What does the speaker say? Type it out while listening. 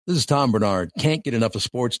This is Tom Bernard. Can't get enough of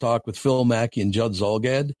sports talk with Phil Mackey and Judd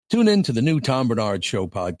Zolgad? Tune in to the new Tom Bernard Show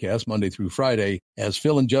podcast Monday through Friday as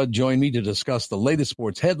Phil and Judd join me to discuss the latest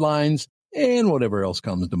sports headlines and whatever else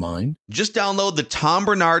comes to mind. Just download the Tom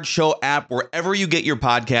Bernard Show app wherever you get your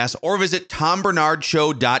podcasts or visit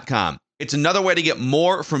tombernardshow.com. It's another way to get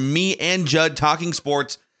more from me and Judd talking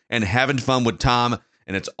sports and having fun with Tom,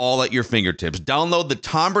 and it's all at your fingertips. Download the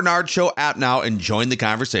Tom Bernard Show app now and join the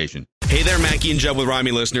conversation. Hey there, Mackie and Judd with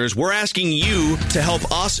Rami listeners. We're asking you to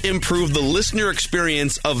help us improve the listener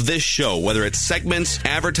experience of this show, whether it's segments,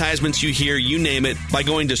 advertisements you hear, you name it, by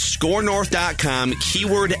going to scorenorth.com,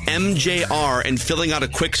 keyword MJR, and filling out a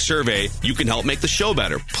quick survey. You can help make the show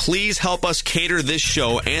better. Please help us cater this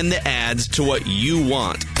show and the ads to what you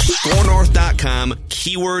want. Scorenorth.com,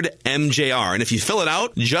 keyword MJR. And if you fill it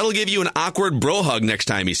out, Judd will give you an awkward bro hug next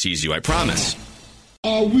time he sees you, I promise.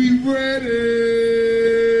 Are we ready?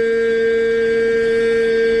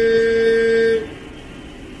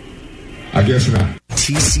 I guess not.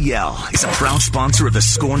 TCL is a proud sponsor of the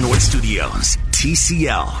Score North Studios.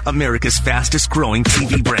 TCL, America's fastest growing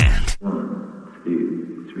TV brand. 1,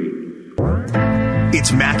 2, 3.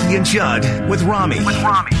 It's Mackie and Judd with Rami.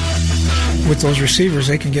 With those receivers,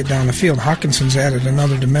 they can get down the field. Hawkinson's added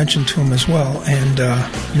another dimension to him as well. And,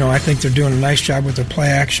 I think they're doing a nice job with their play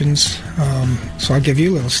actions. So I'll give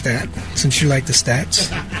you a little stat, since you like the stats.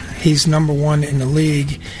 He's number 1 in the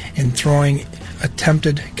league in throwing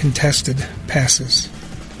attempted contested passes.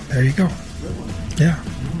 There you go. Yeah.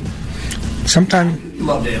 Sometime.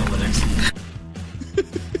 Love the analytics.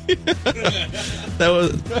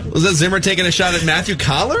 Was that Zimmer taking a shot at Matthew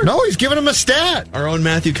Collar? No, he's giving him a stat. Our own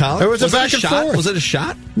Matthew Collar? It was a back and forth. Was it a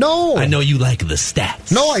shot? No. I know you like the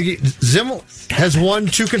stats. No, Zim has won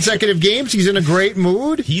 2 consecutive games. He's in a great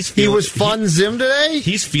mood. He was fun Zim today.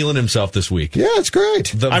 He's feeling himself this week. Yeah, it's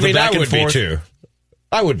great. I would be too.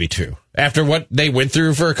 I would be too. After what they went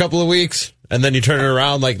through for a couple of weeks, and then you turn it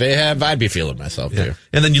around like they have, I'd be feeling myself too.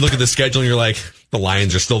 And then you look at the schedule and you're like, the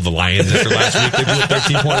Lions are still the Lions after last week. They blew a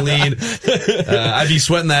 13-point lead. I'd be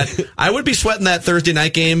sweating that. I would be sweating that Thursday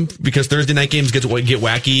night game because Thursday night games get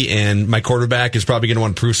wacky, and my quarterback is probably going to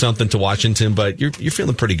want to prove something to Washington. But you're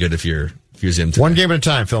feeling pretty good if you're Zim today. One game at a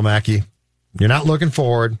time, Phil Mackey. You're not looking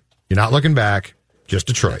forward. You're not looking back. Just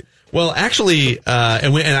Detroit. Well, actually,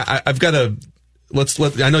 I've got a.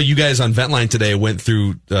 I know you guys on Ventline today went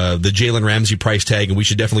through the Jalen Ramsey price tag, and we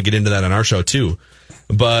should definitely get into that on our show too.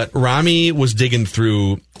 But Rami was digging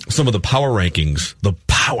through some of the power rankings,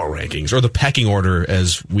 or the pecking order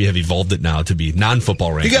as we have evolved it now to be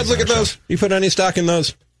non-football rankings. You guys look at those? You put any stock in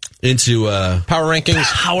those? Into power rankings?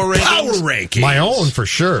 Power rankings. My own, for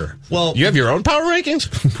sure. Well, you have your own power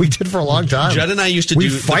rankings? We did for a long time. Judd and I used to do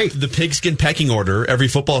the pigskin pecking order every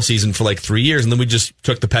football season for like 3 years, and then we just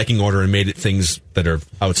took the pecking order and made it things that are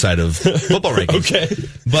outside of football rankings. Okay.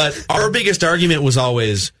 But our biggest argument was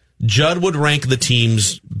always Judd would rank the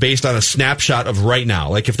teams based on a snapshot of right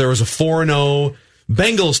now. Like if there was a 4-0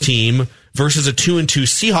 Bengals team versus a 2-2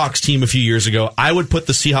 Seahawks team a few years ago, I would put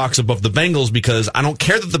the Seahawks above the Bengals because I don't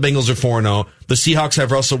care that the Bengals are 4-0. The Seahawks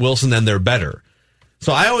have Russell Wilson and they're better.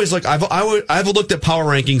 So I always I've looked at power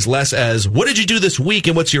rankings less as what did you do this week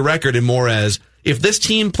and what's your record, and more as if this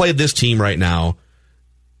team played this team right now,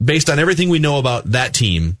 based on everything we know about that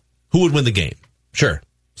team, who would win the game? Sure.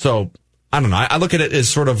 So I don't know. I look at it as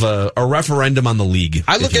sort of a referendum on the league.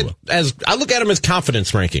 I look at them as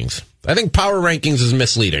confidence rankings. I think power rankings is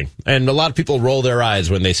misleading, and a lot of people roll their eyes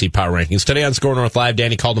when they see power rankings. Today on Score North Live,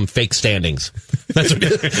 Danny called them fake standings. That's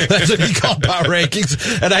what he called power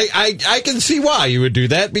rankings, and I can see why you would do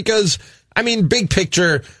that because big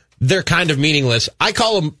picture, they're kind of meaningless. I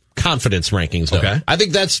call them confidence rankings, though. Okay. I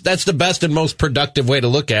think that's the best and most productive way to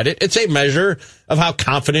look at it. It's a measure of how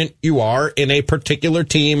confident you are in a particular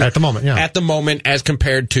team at the moment, yeah. At the moment as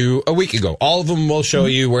compared to a week ago. All of them will show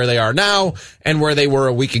you where they are now and where they were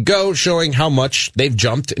a week ago, showing how much they've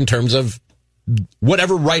jumped in terms of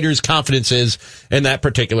whatever writer's confidence is in that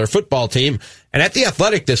particular football team. And at The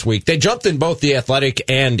Athletic this week, they jumped in both The Athletic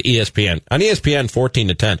and ESPN. On ESPN,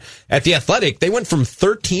 14-10. At The Athletic, they went from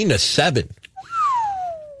 13-7.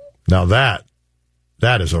 Now that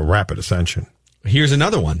is a rapid ascension. Here's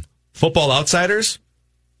another one. Football Outsiders,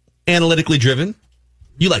 analytically driven.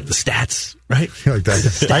 You like the stats, right? You like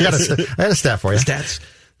that. I got a stat for you. Stats.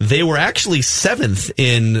 They were actually 7th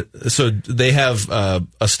in, so they have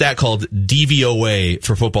a stat called DVOA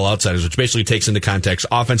for Football Outsiders, which basically takes into context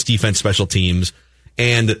offense, defense, special teams,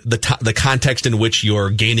 and the context in which you're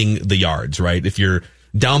gaining the yards, right? If you're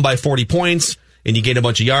down by 40 points and you gain a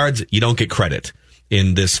bunch of yards, you don't get credit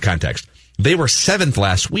in this context. They were 7th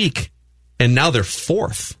last week, and now they're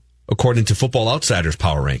 4th according to Football Outsiders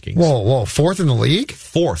power rankings. Whoa. Fourth in the league?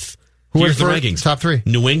 Fourth. Who Here's are the rankings. Top three.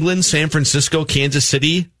 New England, San Francisco, Kansas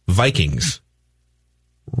City, Vikings.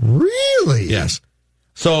 Really? Yes.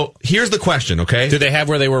 So here's the question, okay? Did they have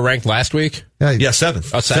where they were ranked last week? Yeah,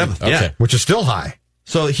 seventh. Oh, seventh. Okay. Yeah. Which is still high.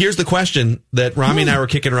 So here's the question that Rami and I were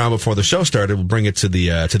kicking around before the show started. We'll bring it to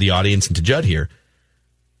the audience and to Judd here.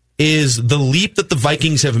 Is the leap that the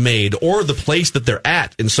Vikings have made, or the place that they're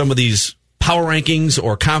at in some of these power rankings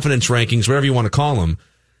or confidence rankings, whatever you want to call them,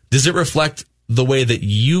 does it reflect the way that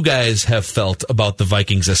you guys have felt about the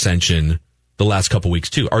Vikings' ascension the last couple weeks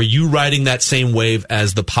too? Are you riding that same wave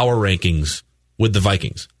as the power rankings with the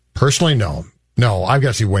Vikings? Personally, no. I've got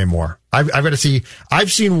to see way more. I've got to see.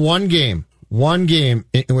 I've seen one game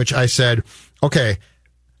in which I said, okay,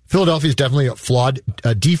 Philadelphia's definitely a flawed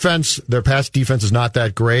defense. Their pass defense is not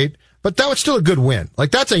that great, but that was still a good win.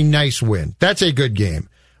 Like, that's a nice win. That's a good game.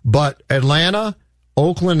 But Atlanta,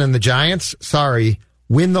 Oakland, and the Giants, sorry,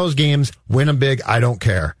 win those games, win them big. I don't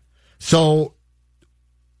care. So,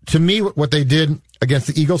 to me, what they did against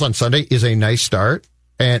the Eagles on Sunday is a nice start,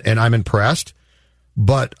 and I'm impressed.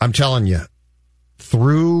 But I'm telling you,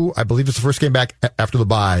 I believe it's the first game back after the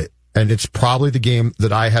bye, and it's probably the game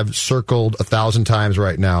that I have circled 1,000 times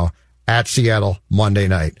right now, at Seattle Monday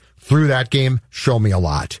night. Through that game, show me a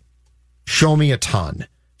lot. Show me a ton.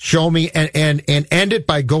 Show me, and end it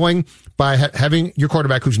by having your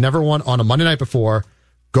quarterback, who's never won on a Monday night before,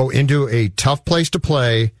 go into a tough place to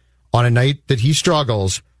play on a night that he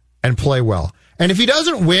struggles and play well. And if he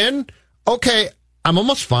doesn't win, okay, I'm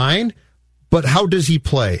almost fine. But how does he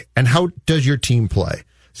play? And how does your team play?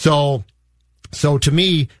 So to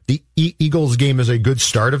me, the Eagles game is a good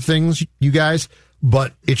start of things, you guys,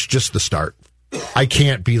 but it's just the start. I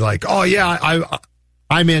can't be like, oh yeah,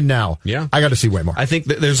 I'm in now. Yeah. I got to see way more. I think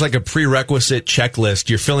that there's like a prerequisite checklist.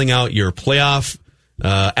 You're filling out your playoff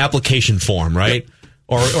application form, right? Yep.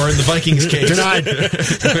 Or in the Vikings case. Denied.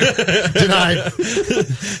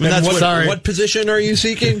 What position are you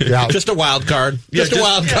seeking? Yeah. Just a wild card. Just a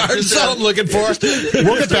wild card. That's all I'm looking for.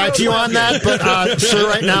 We'll get back to you on that, but sir,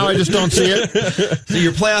 right now I just don't see it. So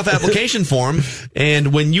your playoff application form,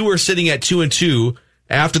 and when you were sitting at 2-2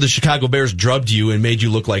 after the Chicago Bears drubbed you and made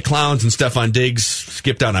you look like clowns, and Stephon Diggs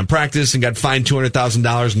skipped out on practice and got fined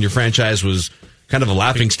 $200,000, and your franchise was kind of a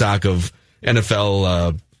laughingstock of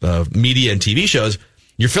NFL media and TV shows,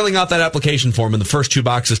 you're filling out that application form, and the first two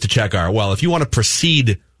boxes to check are, well, if you want to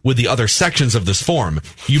proceed with the other sections of this form,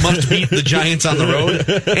 you must beat the Giants on the road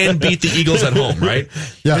and beat the Eagles at home, right?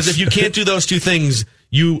 Yes. Because if you can't do those two things,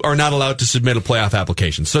 you are not allowed to submit a playoff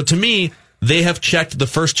application. So to me, they have checked the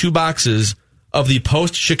first two boxes of the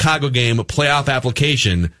post-Chicago game playoff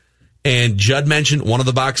application, and Judd mentioned one of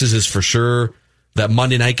the boxes is for sure that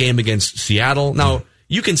Monday night game against Seattle. Now,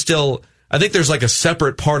 you can still... I think there's like a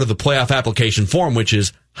separate part of the playoff application form, which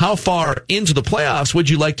is how far into the playoffs would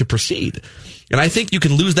you like to proceed? And I think you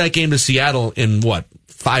can lose that game to Seattle in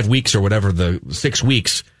 5 weeks or whatever, the 6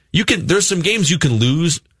 weeks. There's some games you can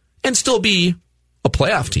lose and still be a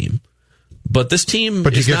playoff team. But this team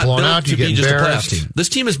is not built to be just a playoff team. This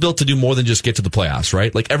team is built to do more than just get to the playoffs,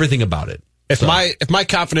 right? Like everything about it. If my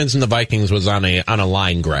confidence in the Vikings was on a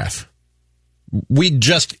line graph, we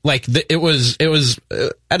just it was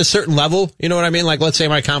at a certain level, you know what I mean? Like, let's say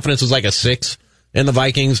my confidence was like a 6 in the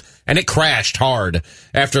Vikings, and it crashed hard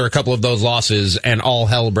after a couple of those losses and all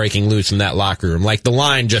hell breaking loose in that locker room. Like, the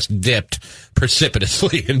line just dipped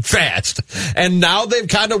precipitously and fast. And now they've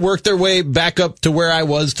kind of worked their way back up to where I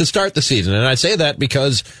was to start the season. And I say that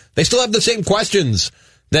because they still have the same questions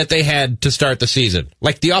that they had to start the season.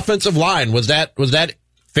 Like, the offensive line, was that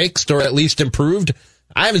fixed or at least improved?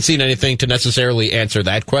 I haven't seen anything to necessarily answer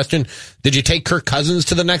that question. Did you take Kirk Cousins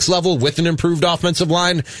to the next level with an improved offensive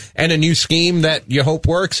line and a new scheme that you hope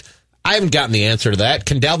works? I haven't gotten the answer to that.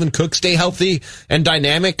 Can Dalvin Cook stay healthy and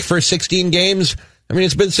dynamic for 16 games? I mean,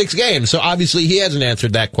 it's been 6 games, so obviously he hasn't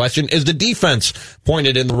answered that question. Is the defense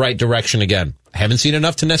pointed in the right direction again? I haven't seen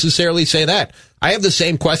enough to necessarily say that. I have the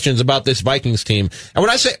same questions about this Vikings team. And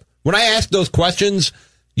when I ask those questions,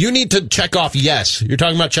 you need to check off yes. You're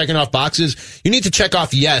talking about checking off boxes. You need to check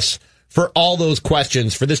off yes for all those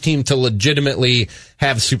questions for this team to legitimately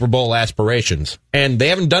have Super Bowl aspirations. And they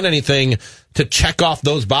haven't done anything to check off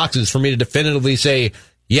those boxes for me to definitively say,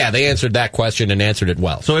 yeah, they answered that question and answered it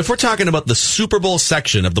well. So if we're talking about the Super Bowl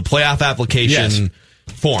section of the playoff application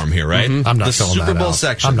form here, right? Mm-hmm. I'm not the filling Super that Bowl out.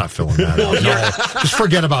 section. I'm not filling that out. No, just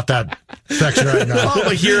forget about that section right now. Oh,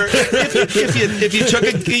 but here, if you took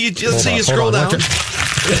let's say you scroll down.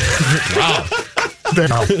 Wow.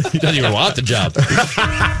 He doesn't even want the job.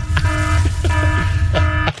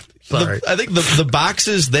 Sorry. I think the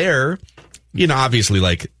boxes there, obviously,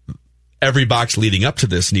 like, every box leading up to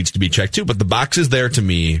this needs to be checked too. But the boxes there to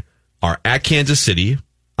me are at Kansas City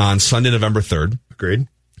on Sunday, November 3rd. Agreed.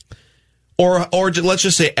 Or let's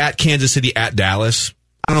just say at Kansas City, at Dallas.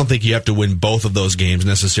 I don't think you have to win both of those games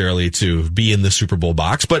necessarily to be in the Super Bowl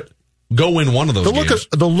box, but go win one of those games.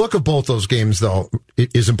 The look of both those games, though,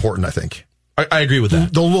 is important, I think. I agree with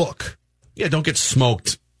that. The look. Yeah, don't get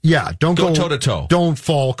smoked. Yeah, don't go toe-to-toe. Don't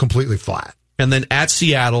fall completely flat. And then at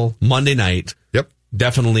Seattle, Monday night. Yep.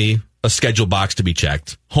 Definitely a scheduled box to be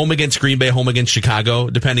checked. Home against Green Bay, home against Chicago,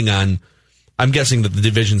 depending on... I'm guessing that the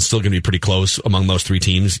division's still going to be pretty close among those three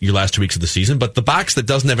teams your last 2 weeks of the season. But the box that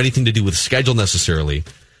doesn't have anything to do with schedule necessarily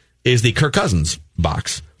is the Kirk Cousins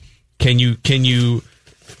box. Can you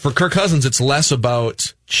for Kirk Cousins, it's less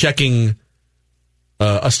about checking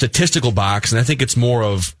a statistical box, and I think it's more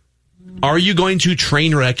of, are you going to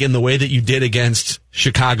train wreck in the way that you did against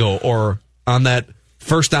Chicago or on that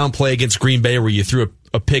first down play against Green Bay where you threw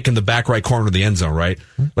a pick in the back right corner of the end zone, right?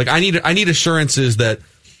 Like I need assurances that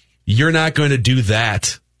you're not going to do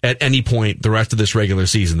that at any point the rest of this regular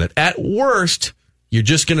season. That at worst, you're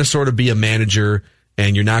just going to sort of be a manager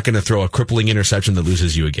and you're not going to throw a crippling interception that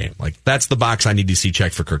loses you a game. Like that's the box I need to see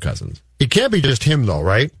checked for Kirk Cousins. It can't be just him though,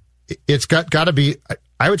 right? It's got to be,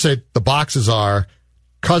 I would say the boxes are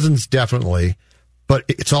Cousins definitely, but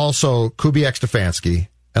it's also Kubiak Stefanski.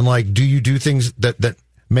 And like, do you do things that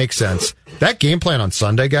make sense? That game plan on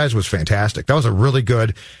Sunday, guys, was fantastic. That was a really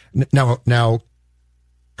good, now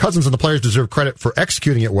Cousins and the players deserve credit for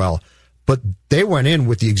executing it well, but they went in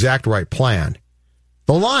with the exact right plan.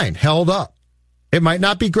 The line held up. It might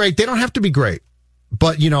not be great. They don't have to be great.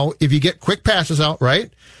 But, if you get quick passes out,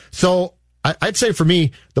 right? So I'd say for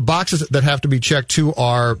me, the boxes that have to be checked too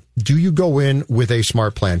are, do you go in with a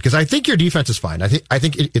smart plan? Because I think your defense is fine. I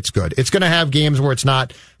think it's good. It's going to have games where it's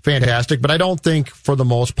not fantastic, but I don't think for the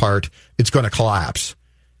most part it's going to collapse.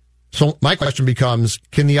 So my question becomes,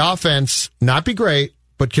 can the offense not be great,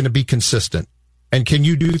 but can it be consistent? And can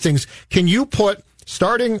you do things? Can you put,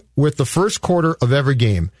 starting with the first quarter of every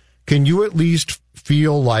game, can you at least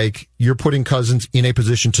feel like you're putting Cousins in a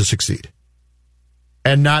position to succeed?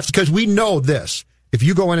 And not, because we know this. If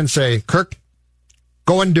you go in and say, Kirk,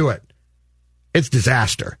 go and do it, it's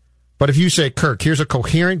disaster. But if you say, Kirk, here's a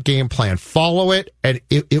coherent game plan, follow it, and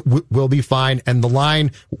it will be fine, and the line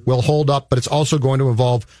will hold up, but it's also going to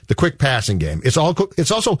involve the quick passing game. It's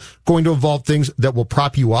also going to involve things that will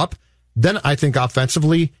prop you up. Then I think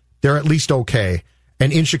offensively, they're at least okay.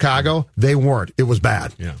 And in Chicago, they weren't. It was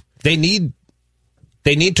bad. Yeah. They need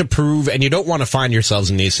to prove, and you don't want to find yourselves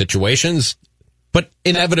in these situations, but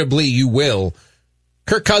inevitably you will.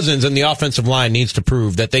 Kirk Cousins and the offensive line needs to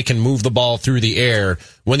prove that they can move the ball through the air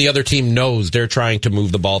when the other team knows they're trying to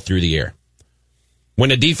move the ball through the air.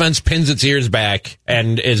 When a defense pins its ears back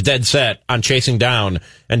and is dead set on chasing down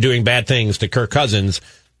and doing bad things to Kirk Cousins,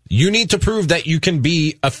 you need to prove that you can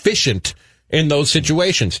be efficient in those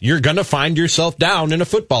situations. You're going to find yourself down in a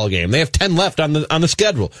football game. They have 10 left on the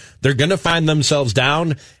schedule. They're going to find themselves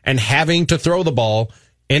down and having to throw the ball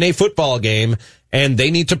in a football game, and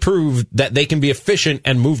they need to prove that they can be efficient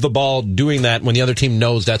and move the ball doing that when the other team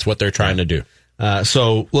knows that's what they're trying to do.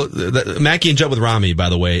 So Mackie and Judd with Rami, by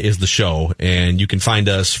the way, is the show, and you can find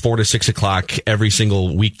us 4 to 6 o'clock every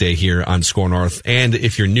single weekday here on Score North. And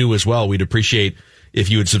if you're new as well, we'd appreciate if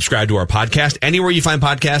you would subscribe to our podcast. Anywhere you find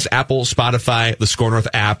podcasts, Apple, Spotify, the Score North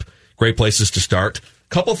app, great places to start.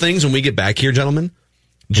 Couple things when we get back here, gentlemen.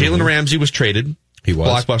 Jalen Ramsey was traded. He was.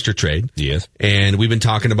 Blockbuster trade. Yes. And we've been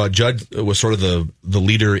talking about, Judd was sort of the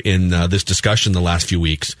leader in this discussion the last few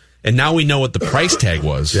weeks. And now we know what the price tag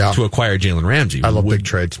was to acquire Jalen Ramsey. I love big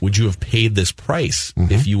trades. Would you have paid this price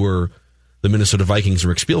if you were the Minnesota Vikings or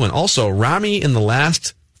Rick Spielman? Also, Rami in the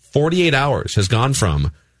last 48 hours has gone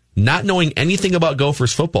from not knowing anything about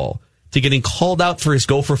Gophers football to getting called out for his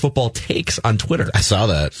Gopher football takes on Twitter. I saw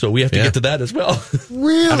that. So we have to get to that as well.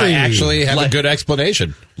 Really? And I actually have a good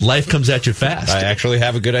explanation. Life comes at you fast. I actually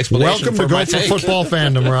have a good explanation. Welcome for to my Gopher take. football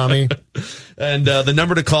fandom, Rami. And the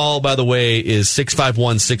number to call, by the way, is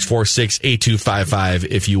 651-646-8255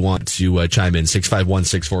 if you want to chime in.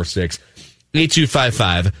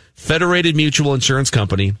 651-646-8255. Federated Mutual Insurance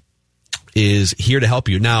Company is here to help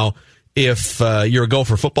you. Now, if you're a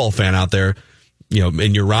Gopher football fan out there,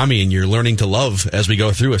 and you're Rami and you're learning to love as we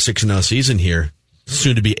go through a 6-0 season here,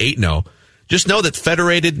 soon to be 8-0, just know that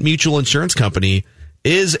Federated Mutual Insurance Company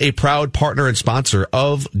is a proud partner and sponsor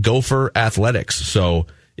of Gopher Athletics. So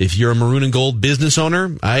if you're a maroon and gold business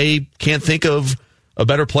owner, I can't think of a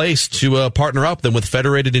better place to partner up than with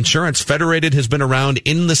Federated Insurance. Federated has been around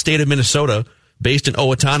in the state of Minnesota, based in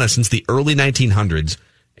Owatonna since the early 1900s.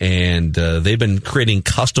 And they've been creating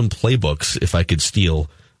custom playbooks, if I could steal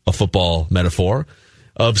a football metaphor,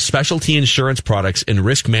 of specialty insurance products and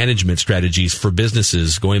risk management strategies for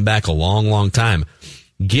businesses going back a long, long time.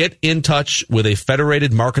 Get in touch with a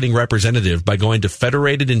Federated marketing representative by going to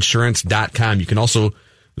federatedinsurance.com. You can also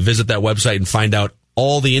visit that website and find out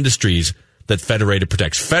all the industries that Federated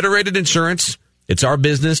protects. Federated Insurance, it's our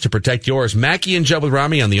business to protect yours. Mackey and Judd with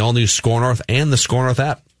Rami on the all-new Score North and the Score North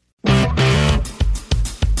app.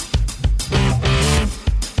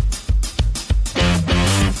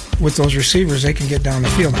 With those receivers, they can get down the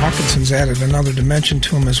field. Hawkinson's added another dimension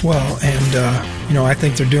to them as well. And, I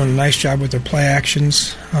think they're doing a nice job with their play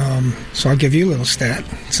actions. So I'll give you a little stat,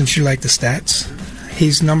 since you like the stats.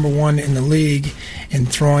 He's number one in the league in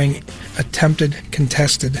throwing attempted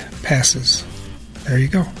contested passes. There you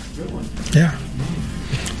go. Good one. Yeah.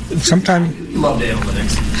 Sometimes love the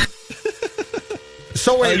analytics.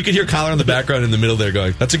 So you can hear Collar in the background in the middle there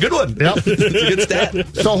going, that's a good one. Yep. That's a good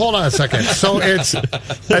stat. So hold on a second. So it's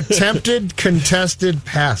attempted contested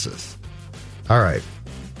passes. All right.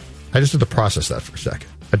 I just had to process that for a second.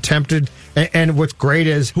 Attempted, and what's great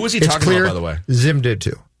is who was he it's talking clear about, by the way? Zim did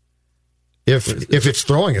too. If it's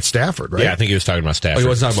throwing, it's Stafford, right? Yeah, I think he was talking about Stafford. Oh, he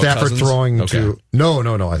wasn't talking about Stafford Cousins? throwing Okay. to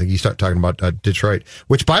no. I think he's talking about Detroit,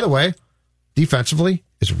 which, by the way, defensively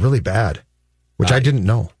is really bad, which I didn't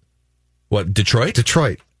know. What, Detroit?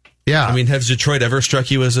 Detroit, yeah. I mean, has Detroit ever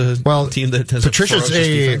struck you as a team that has Patricia's a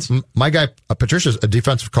ferocious defense? my guy. Patricia's a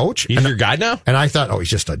defensive coach. He's your guy now? And I thought, he's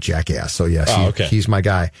just a jackass. So yes, okay. He's my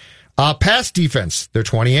guy. Pass defense, they're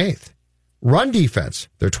 28th. Run defense,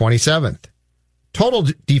 they're 27th. Total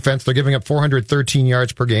defense, they're giving up 413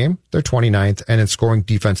 yards per game. They're 29th. And in scoring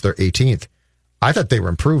defense, they're 18th. I thought they were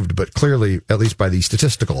improved, but clearly, at least by the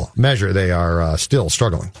statistical measure, they are still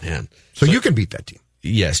struggling. Man. So you can beat that team.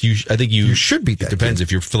 Yes, I think you should beat that. It depends. team.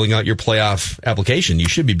 If you're filling out your playoff application, you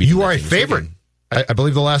should be beating You that are a team. favorite. I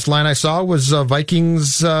believe the last line I saw was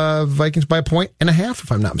Vikings by 1.5,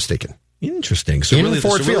 if I'm not mistaken. Interesting. So In really,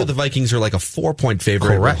 Ford Field. the Vikings are like a 4-point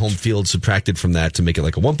favorite. Correct. With home field subtracted from that to make it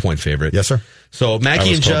like a 1-point favorite. Yes, sir. So I Mackey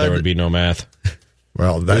was and told Judd, there would be no math.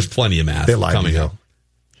 Well, there's plenty of math they lied to coming you. up.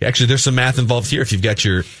 Actually, there's some math involved here. If you've got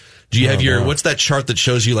your, do you have your, what's that chart that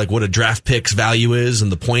shows you like what a draft pick's value is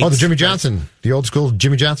and the points? Oh, the Jimmy Johnson, the old school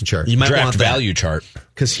Jimmy Johnson chart. You might Draft want that. value chart.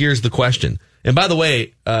 Because here's the question. And by the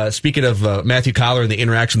way, speaking of Matthew Collar and the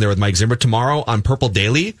interaction there with Mike Zimmer, tomorrow on Purple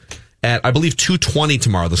Daily at, I believe, 2:20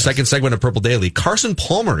 tomorrow, the second segment of Purple Daily, Carson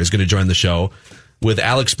Palmer is going to join the show with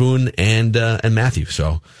Alex Boone and Matthew.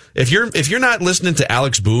 So if you're not listening to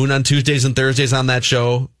Alex Boone on Tuesdays and Thursdays on that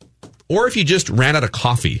show, or if you just ran out of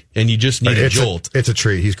coffee and you just need a jolt, it's a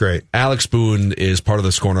treat. He's great. Alex Boone is part of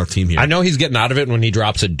the Score North team here. I know he's getting out of it when he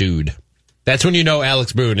drops a dude. That's when you know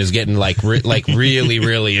Alex Boone is getting really,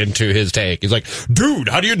 really into his take. He's like, dude,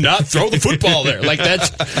 how do you not throw the football there? Like,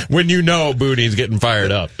 that's when you know Boone's getting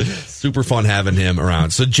fired up. Super fun having him around.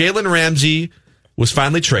 So Jalen Ramsey was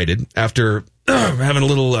finally traded after having a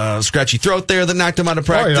little scratchy throat there that knocked him out of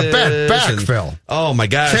practice. Oh, yeah, bad back, Phil. Oh, my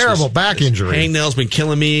gosh. Terrible back injury. Hangnail's been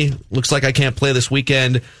killing me. Looks like I can't play this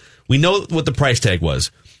weekend. We know what the price tag was.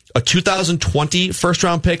 A 2020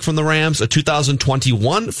 first-round pick from the Rams, a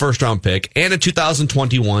 2021 first-round pick, and a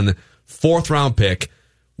 2021 fourth-round pick.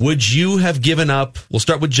 Would you have given up? We'll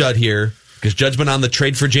start with Judd here, because Judd's been on the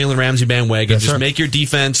trade for Jalen Ramsey bandwagon. Yes, Just sir. make your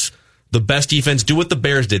defense the best defense. Do what the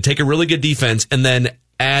Bears did. Take a really good defense, and then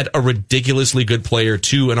add a ridiculously good player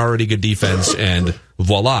to an already good defense, and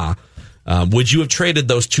voila. Would you have traded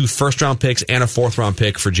those 2 first-round picks and a fourth-round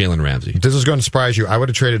pick for Jalen Ramsey? This is going to surprise you. I would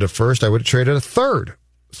have traded a first. I would have traded a third.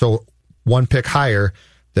 So 1 pick higher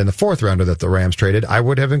than the fourth rounder that the Rams traded. I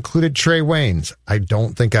would have included Trey Waynes. I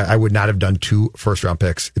don't think I would not have done 2 first-round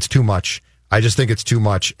picks. It's too much. I just think it's too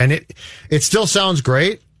much. And it still sounds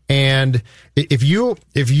great. And if you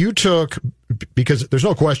took, because there's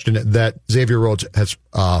no question that Xavier Rhodes has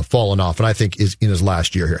fallen off, and I think is in his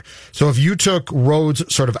last year here. So if you took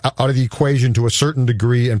Rhodes sort of out of the equation to a certain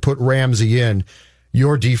degree and put Ramsey in,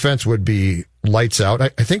 your defense would be lights out. I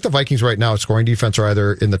think the Vikings right now, scoring defense, are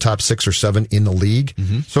either in the top 6 or 7 in the league.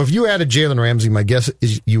 Mm-hmm. So if you added Jalen Ramsey, my guess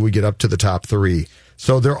is you would get up to the top 3.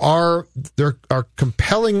 So there are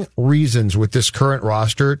compelling reasons with this current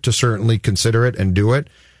roster to certainly consider it and do it.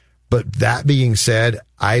 But that being said,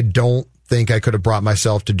 I don't think I could have brought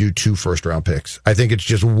myself to do 2 first-round picks. I think it's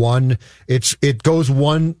just one. It goes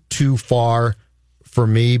one too far for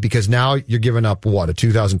me, because now you're giving up a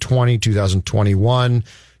 2020, 2021.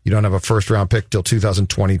 You don't have a first-round pick till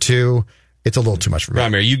 2022. It's a little too much for me.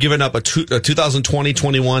 Ramir, you giving up a 2020,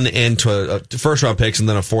 21, and to first-round picks and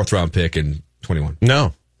then a fourth-round pick in 21?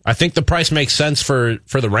 No. I think the price makes sense for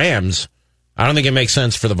the Rams. I don't think it makes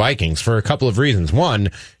sense for the Vikings for a couple of reasons.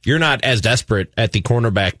 One, you're not as desperate at the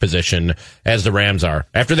cornerback position as the Rams are.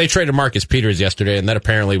 After they traded Marcus Peters yesterday, and that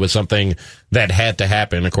apparently was something that had to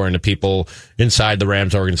happen, according to people inside the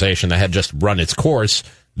Rams organization that had just run its course,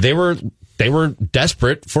 they were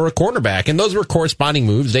desperate for a cornerback, and those were corresponding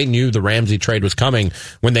moves. They knew the Ramsey trade was coming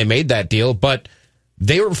when they made that deal, but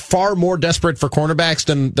they were far more desperate for cornerbacks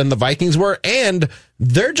than the Vikings were, and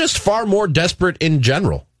they're just far more desperate in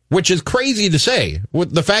general, which is crazy to say.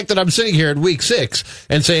 With the fact that I'm sitting here in week 6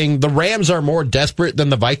 and saying the Rams are more desperate than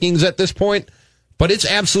the Vikings at this point, but it's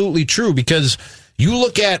absolutely true because you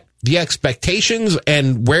look at the expectations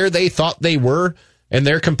and where they thought they were in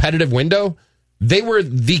their competitive window, they were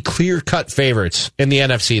the clear-cut favorites in the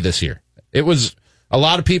NFC this year. It was a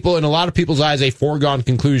lot of people, in a lot of people's eyes, a foregone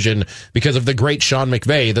conclusion because of the great Sean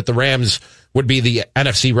McVay that the Rams would be the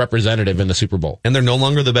NFC representative in the Super Bowl. And they're no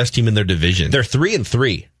longer the best team in their division. They're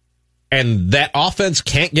 3-3. And that offense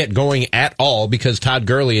can't get going at all because Todd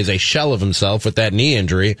Gurley is a shell of himself with that knee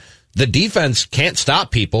injury. The defense can't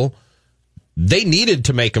stop people. They needed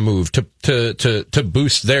to make a move to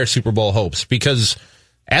boost their Super Bowl hopes because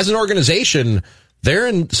as an organization, they're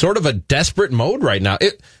in sort of a desperate mode right now.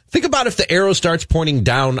 Think about if the arrow starts pointing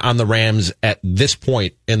down on the Rams at this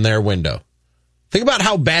point in their window. Think about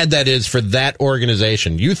how bad that is for that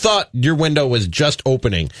organization. You thought your window was just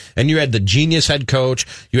opening, and you had the genius head coach,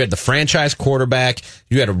 you had the franchise quarterback,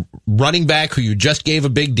 you had a running back who you just gave a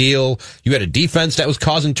big deal, you had a defense that was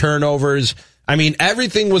causing turnovers. I mean,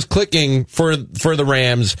 everything was clicking for the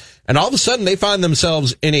Rams, and all of a sudden they find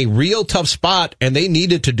themselves in a real tough spot, and they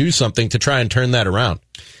needed to do something to try and turn that around.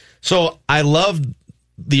 So I loved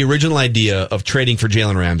the original idea of trading for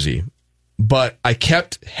Jalen Ramsey, but I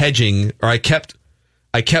kept hedging, or I kept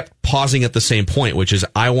pausing at the same point, which is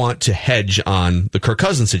I want to hedge on the Kirk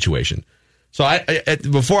Cousins situation. So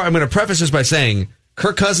before I'm going to preface this by saying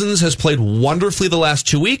Kirk Cousins has played wonderfully the last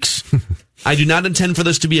 2 weeks. I do not intend for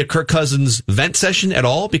this to be a Kirk Cousins vent session at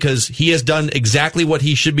all because he has done exactly what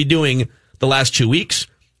he should be doing the last 2 weeks,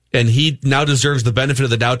 and he now deserves the benefit of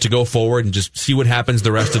the doubt to go forward and just see what happens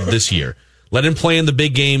the rest of this year. Let him play in the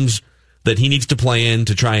big games that he needs to play in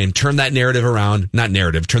to try and turn that narrative around. Not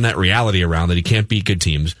narrative, turn that reality around that he can't beat good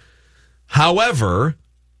teams. However,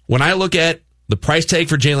 when I look at the price tag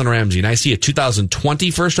for Jalen Ramsey and I see a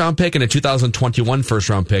 2020 first-round pick and a 2021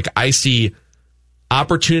 first-round pick, I see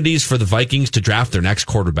opportunities for the Vikings to draft their next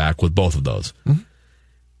quarterback with both of those. Mm-hmm.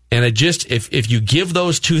 And it just, if you give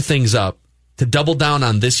those two things up to double down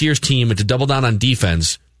on this year's team and to double down on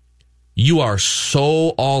defense, you are so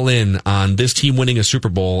all in on this team winning a Super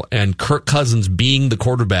Bowl and Kirk Cousins being the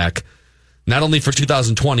quarterback, not only for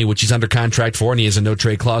 2020, which he's under contract for and he has a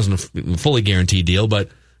no-trade clause and a fully guaranteed deal, but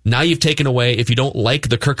now you've taken away, if you don't like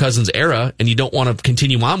the Kirk Cousins era and you don't want to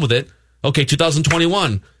continue on with it, okay,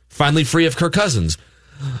 2021, finally free of Kirk Cousins.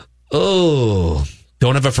 Oh,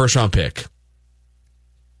 don't have a first-round pick.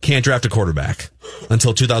 Can't draft a quarterback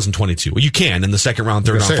until 2022. Well, you can in the second round,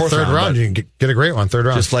 third round, fourth round. You can get a great one, third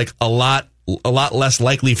round. Just like a lot less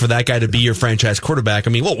likely for that guy to be your franchise quarterback. I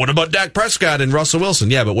mean, well, what about Dak Prescott and Russell Wilson?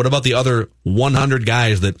 Yeah, but what about the other 100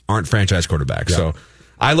 guys that aren't franchise quarterbacks? Yeah. So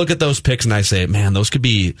I look at those picks and I say, man, those could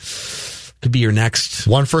be your next.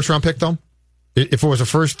 One first round pick, though? If it was a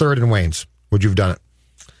first, third, and Wayne's, would you have done it?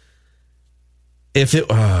 If it.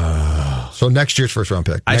 So next year's first round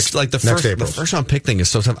pick. The first round pick thing is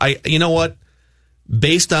so tough. You know what?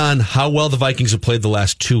 Based on how well the Vikings have played the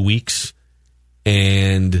last 2 weeks,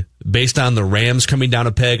 and based on the Rams coming down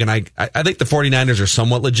a peg, and I think the 49ers are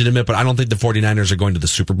somewhat legitimate, but I don't think the 49ers are going to the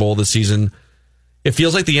Super Bowl this season. It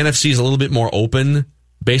feels like the NFC is a little bit more open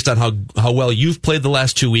based on how well you've played the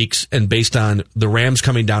last 2 weeks, and based on the Rams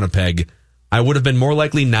coming down a peg. I would have been more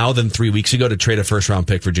likely now than 3 weeks ago to trade a first round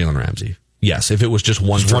pick for Jalen Ramsey. Yes, if it was just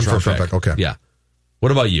one first round pick. Okay. Yeah.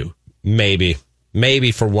 What about you? Maybe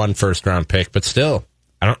for one first round pick, but still,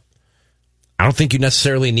 I don't think you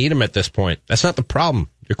necessarily need him at this point. That's not the problem.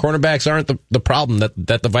 Your cornerbacks aren't the problem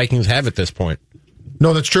that the Vikings have at this point.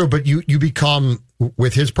 No, that's true, but you become,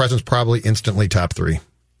 with his presence, probably instantly top 3.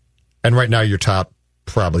 And right now you're top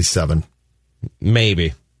probably 7.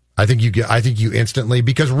 Maybe. I think you instantly,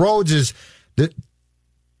 because Rhodes is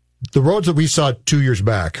the Rhodes that we saw 2 years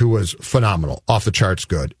back, who was phenomenal, off the charts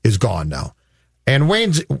good, is gone now. And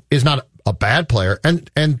Wayne's is not a bad player,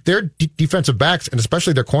 and their defensive backs, and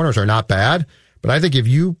especially their corners, are not bad. But I think if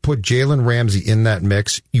you put Jalen Ramsey in that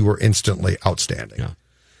mix, you were instantly outstanding.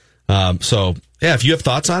 Yeah. If you have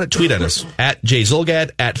thoughts on it, tweet at us. At Jay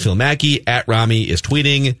Zulgad, at Phil Mackey, at Rami is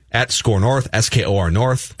tweeting, at Score North, SKOR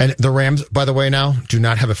North. And the Rams, by the way, now do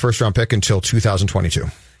not have a first-round pick until 2022.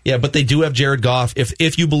 Yeah, but they do have Jared Goff.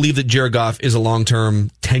 If you believe that Jared Goff is a long-term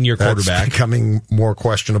 10-year quarterback. That's becoming more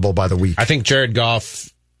questionable by the week. I think Jared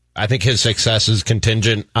Goff, his success is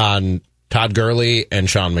contingent on Todd Gurley and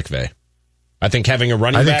Sean McVay. I think having a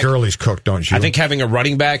running back... I think Gurley's cooked, don't you? I think having a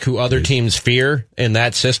running back who other teams fear in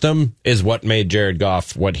that system is what made Jared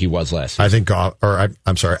Goff what he was last season.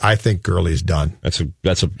 I think Gurley's done. That's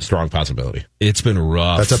a strong possibility. It's been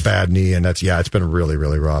rough. That's a bad knee, and it's been really,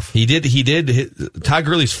 really rough. He did Todd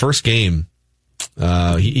Gurley's first game.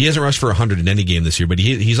 He hasn't rushed for 100 in any game this year, but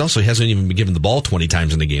he's also hasn't even been given the ball 20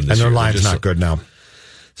 times in a game this year. And their line's not good now.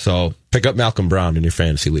 So pick up Malcolm Brown in your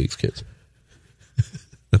fantasy leagues, kids.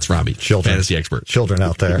 That's Robbie, fantasy expert. Children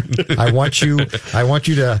out there, I want you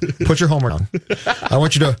to put your homework down. I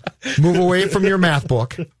want you to move away from your math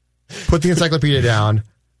book, put the encyclopedia down,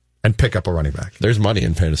 and pick up a running back. There's money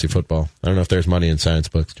in fantasy football. I don't know if there's money in science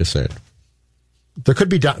books. Just saying. There could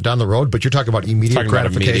be down the road, but you're talking about immediate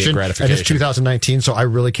gratification, and it's 2019, so I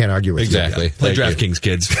really can't argue with you. Exactly. Play DraftKings,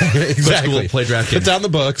 kids. Exactly. Play DraftKings. It's on the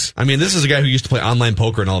books. I mean, this is a guy who used to play online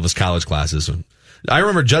poker in all of his college classes. I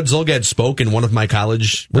remember Judd Zolgad spoke in one of my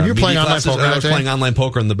college Were you playing online classes, poker? I was playing online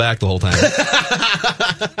poker in the back the whole time.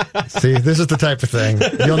 See, this is the type of thing.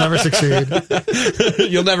 You'll never succeed.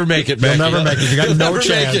 You'll never make it, You'll never make it. You got no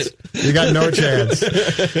chance. You got no chance.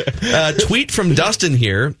 Tweet from Dustin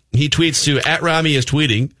here. He tweets to @Rami is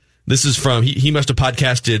tweeting. This is from, he must have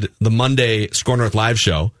podcasted the Monday Score North live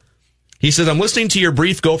show. He says, I'm listening to your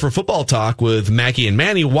brief Gopher football talk with Mackie and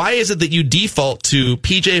Manny. Why is it that you default to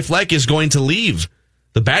PJ Fleck is going to leave?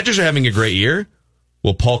 The Badgers are having a great year.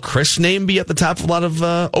 Will Paul Chryst's name be at the top of a lot of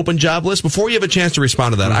open job lists? Before you have a chance to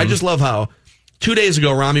respond to that, I just love how 2 days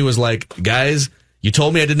ago Rami was like, guys, you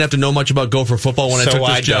told me I didn't have to know much about Gopher football when I took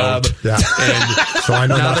this job. Yeah. And so I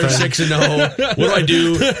know now nothing. they're 6-0. What do I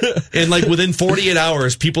do? And like within 48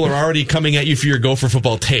 hours, people are already coming at you for your Gopher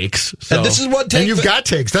football takes. So. And this is what take and you've got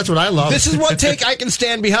takes. That's what I love. This is what take I can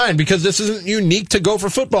stand behind because this isn't unique to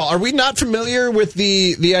Gopher football. Are we not familiar with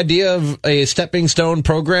the idea of a stepping stone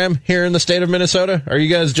program here in the state of Minnesota? Are you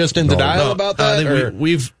guys just in denial about that?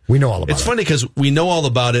 We know all about it. It's funny because we know all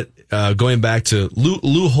about it. Going back to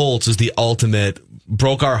Lou Holtz is the ultimate.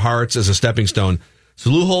 Broke our hearts as a stepping stone.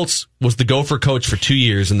 So Lou Holtz was the Gopher coach for 2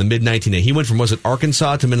 years in the mid-1980s. He went from, was it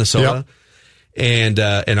Arkansas to Minnesota? Yep.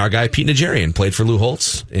 And our guy Pete Najarian played for Lou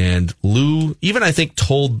Holtz. And Lou, even I think,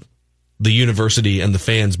 told the university and the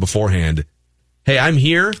fans beforehand, hey, I'm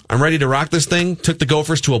here. I'm ready to rock this thing. Took the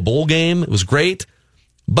Gophers to a bowl game. It was great.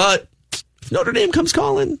 But if Notre Dame comes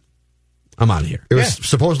calling, I'm out of here. It was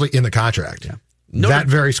supposedly in the contract. Yeah. That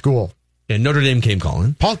very school. And Notre Dame came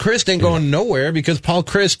calling. Paul Chryst ain't going nowhere because Paul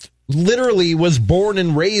Chryst literally was born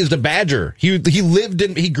and raised a Badger. He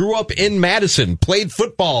grew up in Madison, played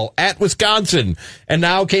football at Wisconsin, and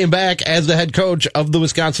now came back as the head coach of the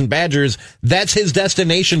Wisconsin Badgers. That's his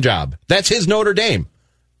destination job. That's his Notre Dame.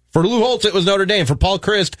 For Lou Holtz, it was Notre Dame. For Paul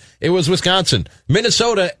Chryst, it was Wisconsin.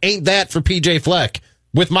 Minnesota ain't that for PJ Fleck.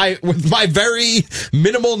 With my very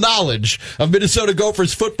minimal knowledge of Minnesota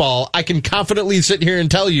Gophers football, I can confidently sit here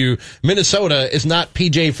and tell you Minnesota is not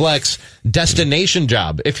PJ Fleck's destination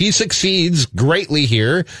job. If he succeeds greatly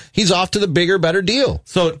here, he's off to the bigger, better deal.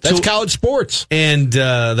 So that's college sports. And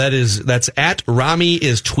that's @Rami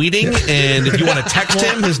is tweeting. And if you want to text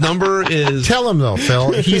him, his number is. Tell him though,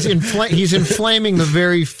 Phil. He's inflaming the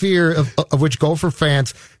very fear of which Gopher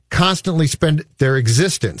fans constantly spend their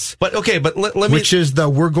existence. But let me. Which is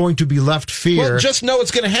we're going to be left fear. Well, just know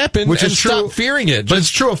it's going to happen which and is true, stop fearing it. But it's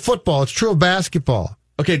true of football. It's true of basketball.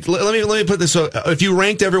 Okay, let me put this. So if you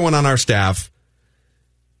ranked everyone on our staff,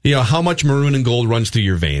 you know, how much maroon and gold runs through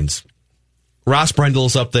your veins? Ross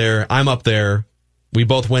Brendel's up there. I'm up there. We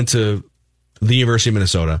both went to the University of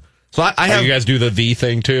Minnesota. So I have. You guys do the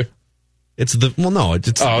thing too? It's no.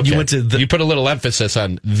 It's okay. You went to you put a little emphasis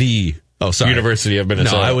on the. Oh, sorry. University of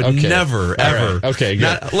Minnesota. No, I would never, ever. Right. Okay,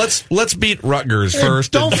 good. Now, let's beat Rutgers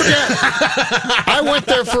first. Don't forget, I went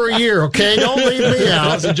there for a year. Okay, don't leave me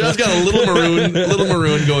out. So Joe's got a little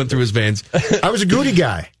maroon going through his veins. I was a Goody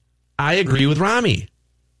guy. I agree with Rami.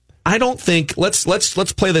 I don't think let's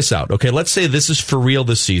play this out. Okay, let's say this is for real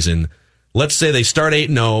this season. Let's say they start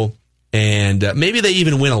 8-0 and maybe they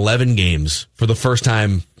even win 11 games for the first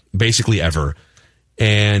time basically ever.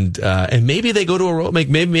 And maybe they go to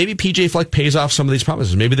maybe PJ Fleck pays off some of these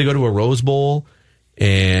promises. Maybe they go to a Rose Bowl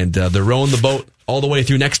and they're rowing the boat all the way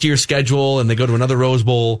through next year's schedule, and they go to another Rose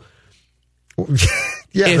Bowl. This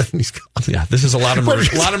is a lot of maroon, and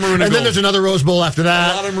gold. Then there's another Rose Bowl after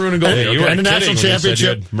that. A lot of maroon and gold. And the national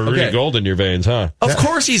championship. Maroon and gold in your veins, huh? Of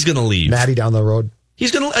course he's going to leave. Maddie down the road. He's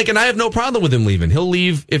going to, and I have no problem with him leaving. He'll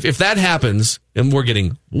leave if that happens, and we're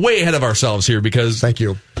getting way ahead of ourselves here because thank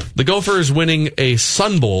you. The Gophers winning a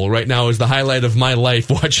Sun Bowl right now is the highlight of my life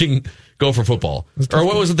watching Gopher football. Or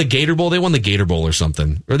what was it, the Gator Bowl? They won the Gator Bowl or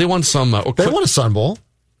something. Or they won some... they won a Sun Bowl.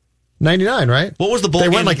 99, right? What was the bowl game?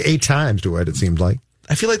 They went like 8 times to it seemed like.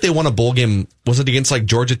 I feel like they won a bowl game. Was it against like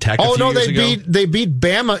Georgia Tech a few years ago? They beat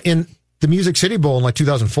Bama in the Music City Bowl in like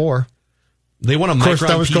 2004. They won a Of course,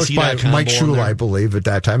 that was coached by Mike Shula, I believe, at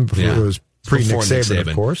that time. Before it was pre-Nick Saban,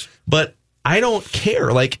 of course. But I don't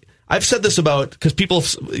care. Like, I've said this about, because people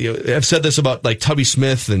have said this about like Tubby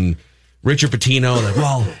Smith and Richard Pitino. Like,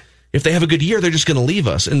 well, if they have a good year, they're just going to leave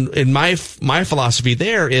us. And my philosophy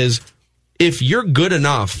there is, if you're good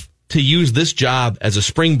enough to use this job as a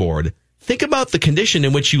springboard, think about the condition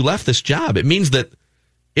in which you left this job. It means that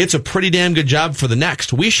it's a pretty damn good job for the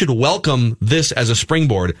next. We should welcome this as a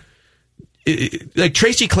springboard. Like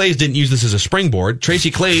Tracy Claeys didn't use this as a springboard. Tracy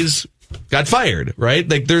Claeys got fired, right?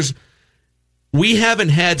 Like we haven't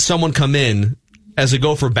had someone come in as a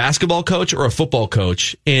Gopher basketball coach or a football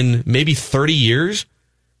coach in maybe 30 years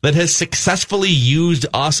that has successfully used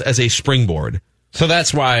us as a springboard. So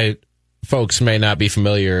that's why folks may not be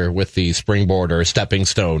familiar with the springboard or stepping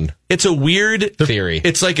stone. It's a weird theory.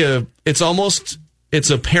 It's like it's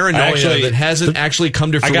a paranoia that hasn't actually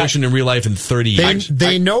come to fruition in real life in 30 years.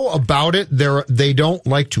 They know about it. They don't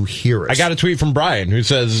like to hear it. I got a tweet from Brian who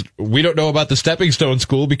says, we don't know about the stepping stone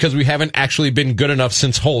school because we haven't actually been good enough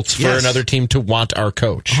since Holtz for another team to want our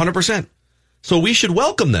coach. 100%. So we should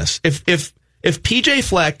welcome this. If PJ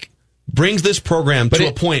Fleck brings this program to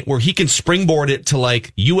a point where he can springboard it to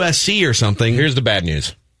like USC or something. Here's the bad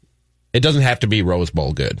news. It doesn't have to be Rose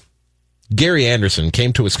Bowl good. Gary Anderson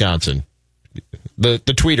came to Wisconsin. The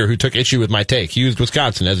tweeter who took issue with my take, he used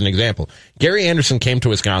Wisconsin as an example. Gary Anderson came to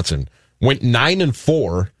Wisconsin, went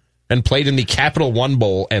 9-4 and played in the Capital One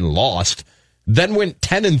Bowl and lost, then went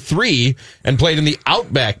 10-3 and played in the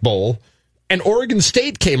Outback Bowl, and Oregon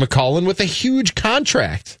State came a-calling with a huge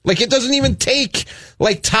contract. Like, it doesn't even take,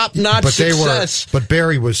 like, top-notch success. But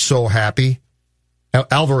Barry was so happy.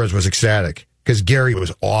 Alvarez was ecstatic because Gary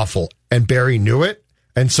was awful, and Barry knew it.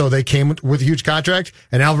 And so they came with a huge contract,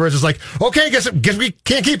 and Alvarez is like, okay, guess we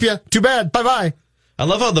can't keep you. Too bad. Bye-bye. I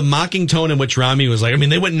love how the mocking tone in which Rami was like, I mean,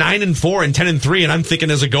 they went 9-4 and 10-3, and I'm thinking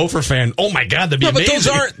as a Gopher fan, oh my God, that'd be amazing. But those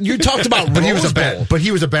aren't, you talked about but Rose Bowl. But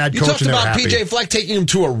he was a bad coach. You talked about PJ Fleck taking him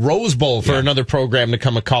to a Rose Bowl for another program to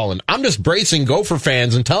come a-calling. I'm just bracing Gopher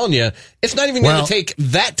fans and telling you, it's not even going to take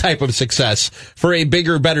that type of success for a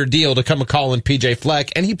bigger, better deal to come a-calling PJ Fleck,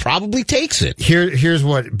 and he probably takes it. Here's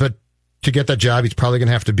what, but to get that job, he's probably going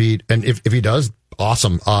to have to beat, and if he does,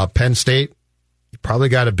 awesome. Penn State, he probably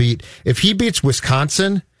got to beat. If he beats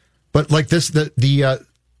Wisconsin, but like this, the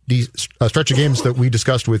stretch of games that we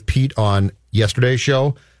discussed with Pete on yesterday's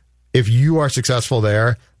show, if you are successful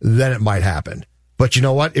there, then it might happen. But you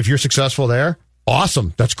know what? If you're successful there,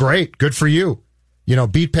 awesome. That's great. Good for you. You know,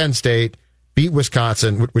 beat Penn State, beat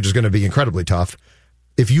Wisconsin, which is going to be incredibly tough.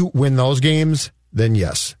 If you win those games, then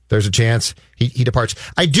yes, there's a chance he departs.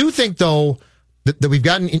 I do think, though, that we've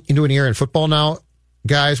gotten into an era in football now,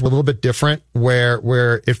 guys, we're a little bit different,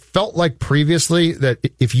 where it felt like previously that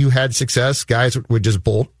if you had success, guys would just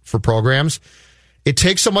bolt for programs. It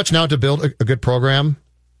takes so much now to build a good program.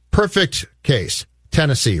 Perfect case,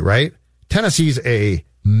 Tennessee, right? Tennessee's a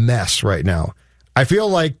mess right now. I feel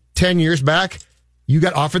like 10 years back, you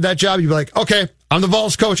got offered that job, you'd be like, okay, I'm the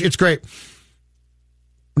Vols coach, it's great.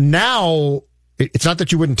 Now, it's not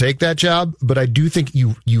that you wouldn't take that job, but I do think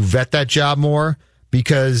you vet that job more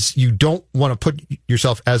because you don't want to put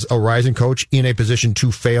yourself as a rising coach in a position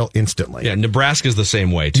to fail instantly. Yeah, Nebraska's the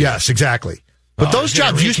same way, too. Yes, exactly. But those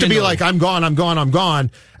jobs used to be like, I'm gone.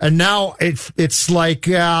 And now it's like,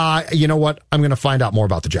 you know what? I'm going to find out more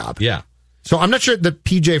about the job. Yeah. So I'm not sure that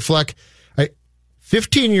PJ Fleck,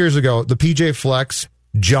 15 years ago, the PJ Flecks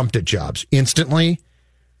jumped at jobs instantly.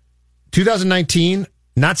 2019,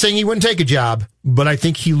 not saying he wouldn't take a job, but I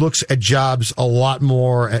think he looks at jobs a lot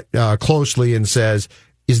more closely and says,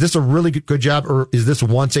 is this a really good job, or is this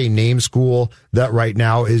once a name school that right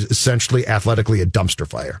now is essentially athletically a dumpster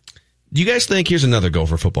fire? Do you guys think, here's another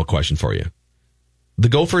Gopher football question for you. The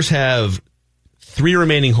Gophers have 3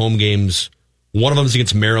 remaining home games. One of them is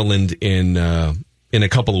against Maryland in a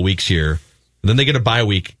couple of weeks here. And then they get a bye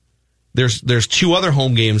week. There's 2 other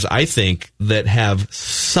home games, I think, that have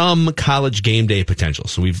some college game day potential.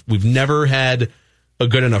 So we've never had a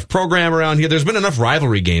good enough program around here. There's been enough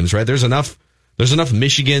rivalry games, right? There's enough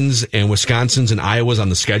Michigans and Wisconsins and Iowas on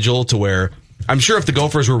the schedule to where I'm sure if the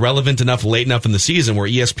Gophers were relevant enough late enough in the season where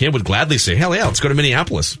ESPN would gladly say, hell yeah, let's go to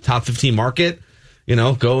Minneapolis, top 15 market,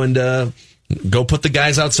 go and Go put the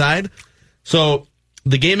guys outside. So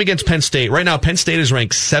the game against Penn State, right now, Penn State is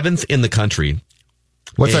ranked 7th in the country.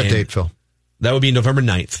 What's that date, Phil? That would be November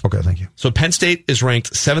 9th. Okay, thank you. So Penn State is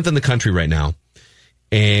ranked 7th in the country right now.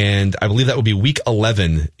 And I believe that would be week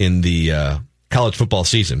 11 in the college football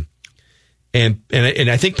season. And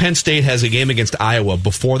I think Penn State has a game against Iowa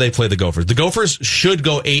before they play the Gophers. The Gophers should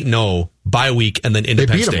go 8-0 bye week and then into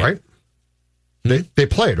Penn State. They beat them, right? They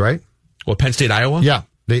played, right? Well, Penn State, Iowa? Yeah.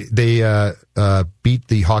 They beat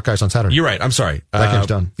the Hawkeyes on Saturday. You're right. I'm sorry. That game's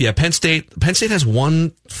done. Yeah, Penn State has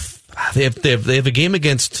one. They have a game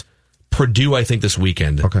against Purdue, I think, this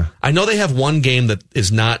weekend. Okay. I know they have one game that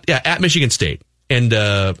is not at Michigan State. And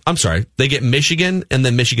I'm sorry, they get Michigan and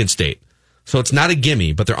then Michigan State. So it's not a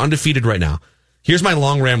gimme, but they're undefeated right now. Here's my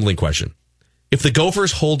long rambling question. If the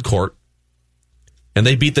Gophers hold court and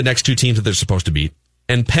they beat the next two teams that they're supposed to beat,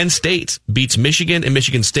 and Penn State beats Michigan and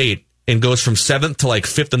Michigan State and goes from 7th to like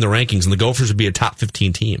 5th in the rankings, and the Gophers would be a top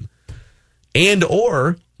 15 team. And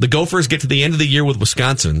or the Gophers get to the end of the year with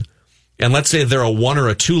Wisconsin, and let's say they're a 1 or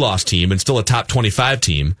a 2 loss team and still a top 25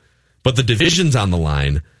 team, but the division's on the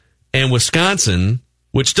line, and Wisconsin,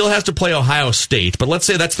 which still has to play Ohio State, but let's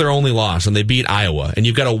say that's their only loss and they beat Iowa, and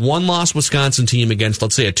you've got a 1-loss Wisconsin team against,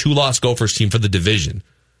 let's say, a 2-loss Gophers team for the division.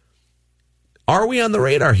 Are we on the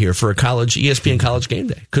radar here for a college ESPN College Game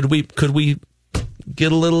Day? Could we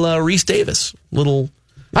get a little Reese Davis,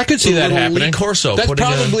 I could see that happening. Lee Corso. That's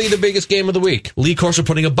probably the biggest game of the week. Lee Corso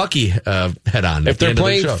putting a Bucky head on. If they're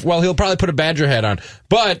playing, well, he'll probably put a Badger head on.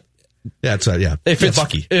 But that's yeah. If it's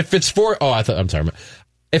Bucky, if it's for I'm sorry.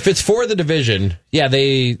 If it's for the division,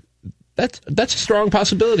 that's a strong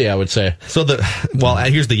possibility, I would say. So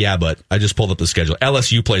here's the but. I just pulled up the schedule.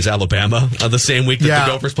 LSU plays Alabama the same week that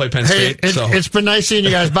the Gophers play Penn State. It's been nice seeing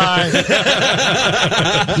you guys. Bye.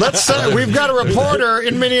 We've got a reporter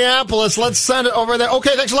in Minneapolis. Let's send it over there.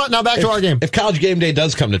 Okay, thanks a lot. Now back to our game. If College Game Day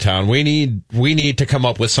does come to town, we need to come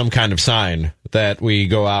up with some kind of sign that we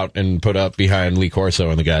go out and put up behind Lee Corso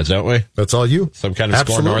and the guys, don't we? That's all you. Some kind of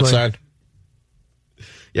Score North sign.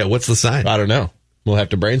 Yeah, what's the sign? I don't know. We'll have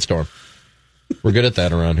to brainstorm. We're good at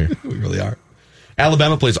that around here. We really are.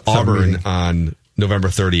 Alabama plays Auburn on November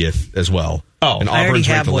 30th as well. Oh, and Auburn's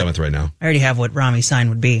ranked 11th right now. I already have what Rami's sign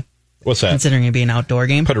would be. What's that? Considering it being an outdoor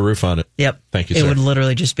game. Put a roof on it. Yep. Thank you, It sir. would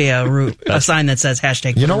literally just be a sign that says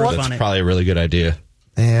hashtag you know put a what? roof That's on it. probably a really good idea.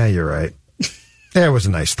 Yeah, you're right. Yeah, it was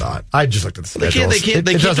a nice thought. I just looked at the schedule. They can't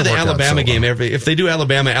do the Alabama game. If they do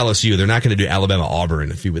Alabama LSU, they're not going to do Alabama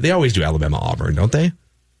Auburn. They always do Alabama Auburn, don't they?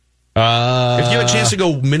 If you have a chance to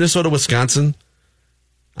go Minnesota Wisconsin,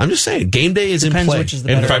 I'm just saying, game day is Depends in play. which is the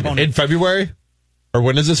better opponent. In February? Or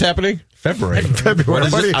when is this happening? February.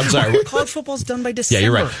 February. I'm sorry. College football's done by December. Yeah,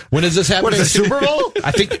 you're right. When is this happening? What is it, Super Bowl?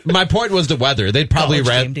 I think my point was the weather. They'd probably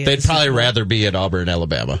College game day at the Super Bowl. rather be at Auburn,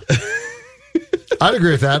 Alabama. I'd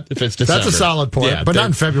agree with that. If it's That's December. a solid point, Yeah, but not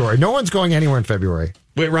in February. No one's going anywhere in February.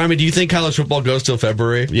 Wait, Rami, do you think college football goes till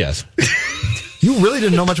February? Yes. You really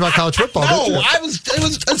didn't know much about college football, did you? it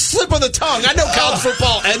was a slip of the tongue. I know college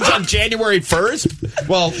football ends on January 1st.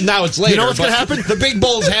 Well, now it's later. You know what's going to happen? The big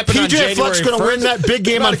bowls happen on January PJ Fleck's going to 1st. win that big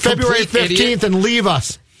game on February 15th and leave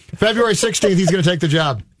us. February 16th, he's going to take the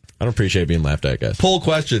job. I don't appreciate being laughed at, guys. Poll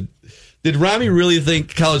question. Did Rami really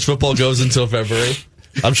think college football goes until February?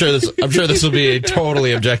 I'm sure this will be a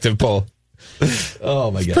totally objective poll. Oh,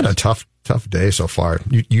 my God. It's been a tough day so far.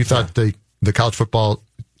 You thought the college football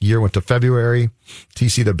year went to February.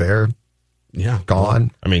 TC the Bear,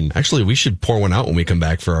 gone. I mean, actually, we should pour one out when we come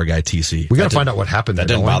back for our guy TC. We got to find out what happened. That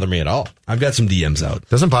didn't bother me at all. I've got some DMs out.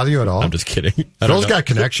 Doesn't bother you at all? I'm just kidding. Phil's got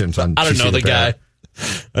connections on I don't TC know the Bear. guy.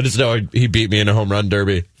 I just know he beat me in a home run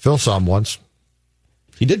derby. Phil saw him once.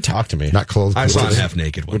 He did talk to me. Not clothed. I saw him half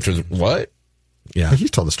naked once. Which was what? Yeah.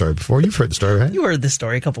 He's told the story before. You've heard the story, right? You heard this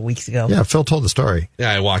story a couple weeks ago. Yeah, Phil told the story.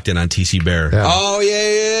 Yeah, I walked in on TC Bear. Yeah. Oh,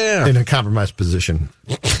 yeah. In a compromised position.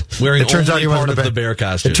 Wearing It turns out only he part wasn't of a the bear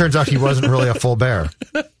costume. It turns out he wasn't really a full bear.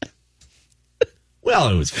 Well,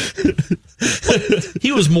 it was.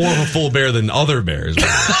 He was more of a full bear than other bears.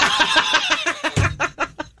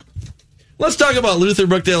 Let's talk about Luther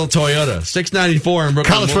Brookdale Toyota, 694 in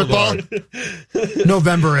Brooklyn College Boulevard. football,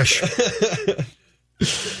 November-ish.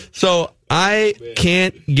 So I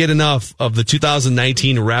can't get enough of the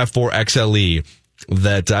 2019 RAV4 XLE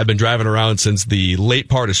that I've been driving around since the late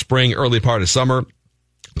part of spring, early part of summer.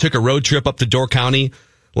 Took a road trip up to Door County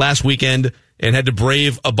last weekend and had to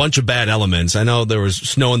brave a bunch of bad elements. I know there was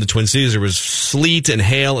snow in the Twin Cities. There was sleet and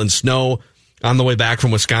hail and snow on the way back from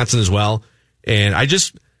Wisconsin as well. And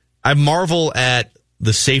I marvel at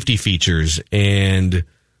the safety features and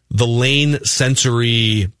the lane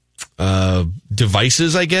sensory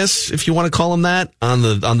devices, I guess, if you want to call them that, on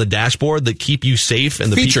the dashboard that keep you safe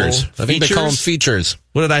and the features. people. I think they call them features.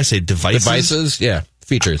 What did I say? Devices? Devices, yeah,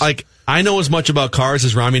 features. Like, I know as much about cars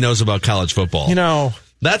as Rami knows about college football. You know,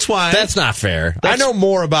 that's why. That's not fair. I know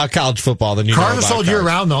more about college football than you know about cars are sold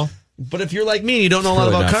year-round, though. But if you're like me, you don't know a lot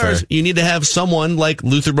about cars, you need to have someone like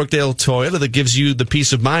Luther Brookdale Toyota that gives you the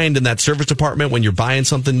peace of mind in that service department when you're buying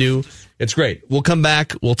something new. It's great. We'll come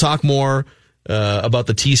back. We'll talk more about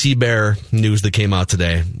the TC Bear news that came out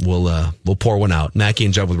today. We'll pour one out. Mackie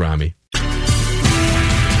and Judd with Rami.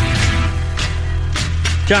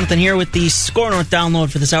 Jonathan here with the Score North download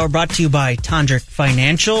for this hour, brought to you by Tondrick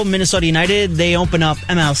Financial. Minnesota United, they open up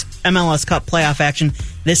MLS Cup playoff action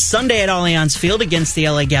this Sunday at Allianz Field against the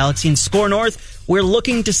LA Galaxy. And Score North, we're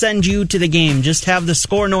looking to send you to the game. Just have the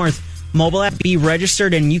Score North mobile app be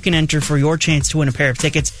registered, and you can enter for your chance to win a pair of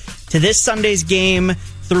tickets to this Sunday's game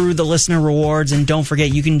through the listener rewards. And don't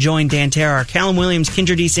forget, you can join Dan Terrar, Callum Williams,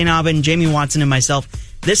 Kindred D. St. Aubin, Jamie Watson, and myself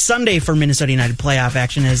this Sunday for Minnesota United playoff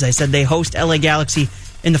action. As I said, they host LA Galaxy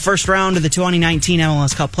in the first round of the 2019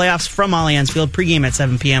 MLS Cup playoffs from Allianz Field. Pregame at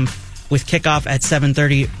 7 p.m. with kickoff at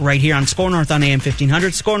 7:30 right here on Score North on AM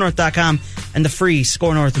 1500, scorenorth.com, and the free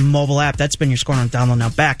Score North mobile app. That's been your Score North download. Now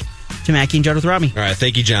back to Mackie and Judd with Rami. All right,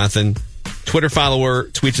 thank you, Jonathan. Twitter follower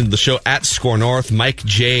tweets into the show at Score North. Mike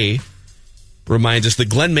J reminds us that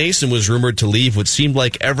Glenn Mason was rumored to leave what seemed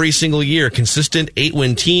like every single year. Consistent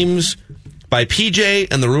 8-win teams by PJ,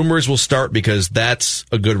 and the rumors will start because that's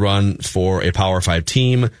a good run for a Power 5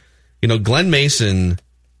 team. You know, Glenn Mason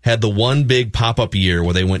had the one big pop-up year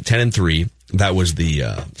where they went 10-3. That was the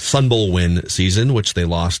Sun Bowl win season, which they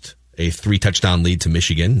lost a 3-touchdown lead to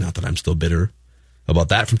Michigan. Not that I'm still bitter about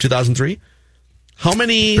that from 2003. How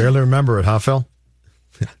many... Barely remember it, huh, Phil?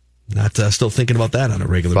 Not still thinking about that on a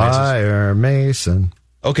regular basis. Fire Mason.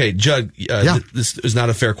 Okay, Judd, this is not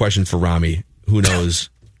a fair question for Rami, who knows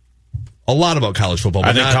a lot about college football.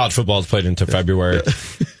 I think college football is played into February.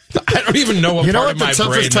 I don't even know what part of my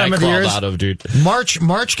brain that crawled out of, dude.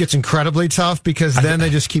 March gets incredibly tough because then they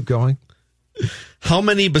just keep going. How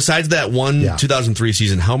many, besides that one 2003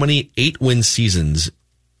 season, how many 8-win seasons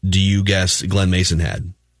do you guess Glenn Mason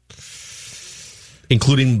had?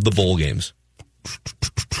 Including the bowl games.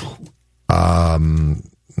 Or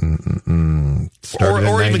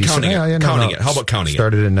even counting it. Counting it. How about counting it?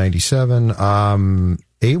 Started in 97.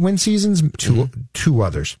 8-win seasons, two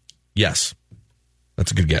others. Yes.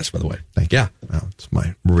 That's a good guess, by the way. Thank you. Yeah. Well, it's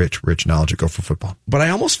my rich knowledge of Gopher football. But I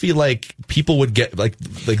almost feel like people would get, like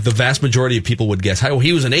the vast majority of people would guess,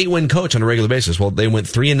 he was an 8-win coach on a regular basis. Well, they went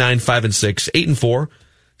 3-9, 5-6, 8-4,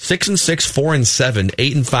 6-6, 4-7,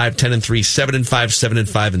 8-5, 10-3, 7-5,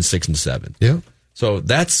 7-5, and 6-7. Yeah. So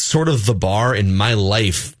that's sort of the bar in my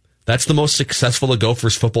life. That's the most successful a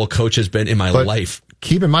Gophers football coach has been in my life.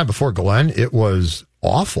 Keep in mind, before Glenn, it was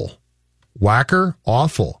awful. Wacker,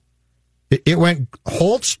 awful. It went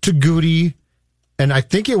Holtz to Goody, and I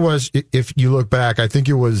think it was, if you look back, I think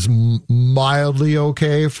it was mildly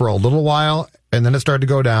okay for a little while, and then it started to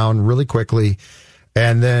go down really quickly,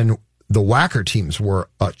 and then the Wacker teams were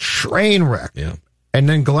a train wreck. Yeah. And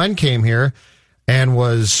then Glenn came here and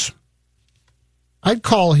was, I'd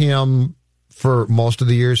call him for most of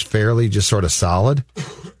the years fairly just sort of solid.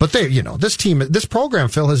 But this program,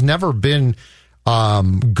 Phil, has never been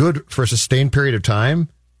good for a sustained period of time.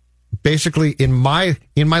 Basically, in my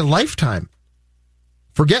lifetime.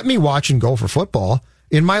 Forget me watching Gopher football.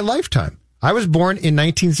 In my lifetime. I was born in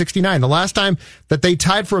 1969. The last time that they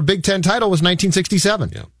tied for a Big Ten title was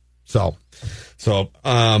 1967. Yeah. So,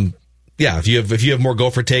 yeah, if you have more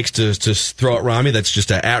Gopher takes to throw at Rami, that's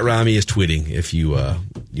just at Rami is tweeting. If you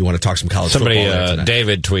want to talk some college football. Somebody,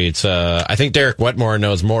 David tweets, I think Derek Wetmore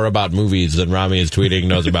knows more about movies than Rami is tweeting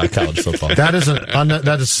knows about college football. That is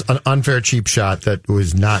an unfair cheap shot.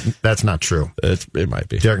 That's not true. It might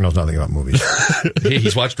be. Derek knows nothing about movies.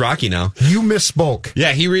 He's watched Rocky now. You misspoke.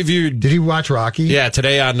 Yeah, he reviewed. Did he watch Rocky? Yeah,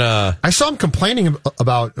 today on. I saw him complaining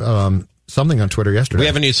about something on Twitter yesterday. We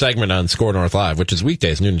have a new segment on Score North Live, which is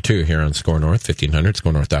weekdays, noon to 2 here on Score North, 1500,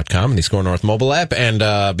 scorenorth.com, and the Score North mobile app.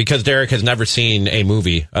 And because Derek has never seen a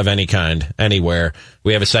movie of any kind anywhere,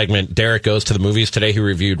 we have a segment. Derek goes to the movies. Today he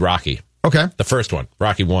reviewed Rocky. Okay. The first one,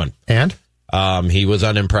 Rocky 1. And? He was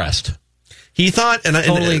unimpressed. He thought, and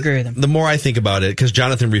totally agree with him. The more I think about it, because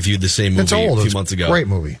Jonathan reviewed the same movie a few months ago. Great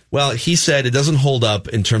movie. Well, he said it doesn't hold up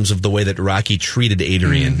in terms of the way that Rocky treated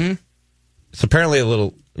Adrian. Mm-hmm. It's apparently a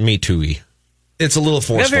little Me Too-y. It's a little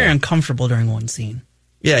forceful. I got very uncomfortable during one scene.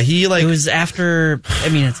 Yeah, it was after,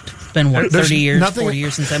 it's been, 30 years, 40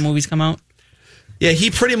 years since that movie's come out? Yeah,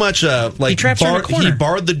 he pretty much, he trapped her in a corner. He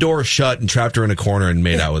barred the door shut and trapped her in a corner and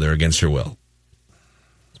made out with her against her will.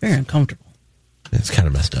 Very uncomfortable. It's kind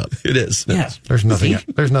of messed up. It is. Yeah. There's nothing.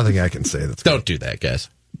 There's nothing I can say that's. Don't do that, guys.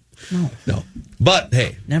 No. But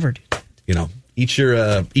hey, Never do. eat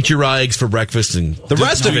your raw eggs for breakfast and The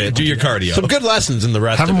rest of it, do your cardio. Some good lessons in the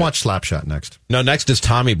rest Have of him it. watch Slapshot next. No, next is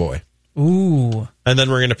Tommy Boy. Ooh. And then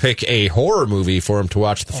we're going to pick a horror movie for him to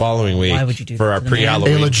watch the following week why would you do for that our to the man?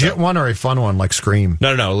 pre-Halloween. A legit show. one or a fun one like Scream?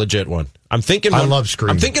 No, a legit one. I'm thinking. I love Scream.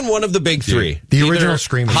 I'm thinking one of the big three. The original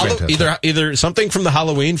Scream is fantastic. Either something from the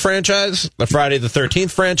Halloween franchise, the Friday the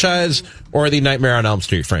 13th franchise, or the Nightmare on Elm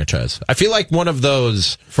Street franchise. I feel like one of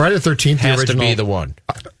those Friday the 13th, the has original, to be the one.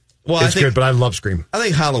 Well, it's good, but I love Scream. I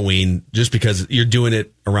think Halloween, just because you're doing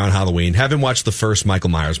it around Halloween. Have him watch the first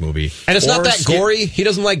Michael Myers movie, And it's not that gory. He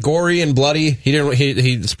doesn't like gory and bloody. He didn't.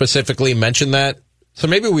 He specifically mentioned that. So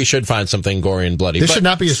maybe we should find something gory and bloody. This But should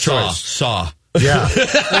not be his choice. Saw. Yeah.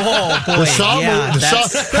 Oh, boy. The Saw movie,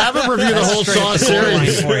 have him review the whole Saw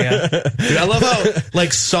series. For you. Dude, I love how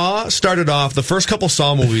Saw started off. The first couple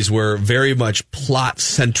Saw movies were very much plot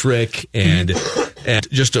centric and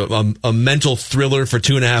just a mental thriller for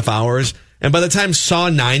 2.5 hours. And by the time Saw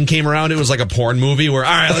 9 came around, it was like a porn movie where, all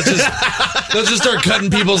right, let's just start cutting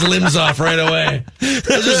people's limbs off right away.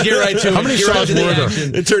 Let's just get right to it. How many Saws were there?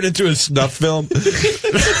 It turned into a snuff film. I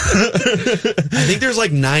think there's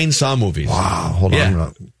like 9 Saw movies. Wow. Hold on. Yeah. I'm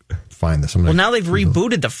going to find this. Well, now they've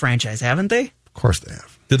rebooted the franchise, haven't they? Of course they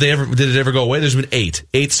have. Did it ever go away? There's been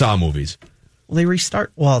 8 Saw movies. Well, they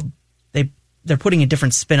restart. Well, they're putting a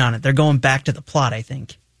different spin on it. They're going back to the plot, I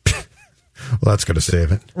think. Well, that's going to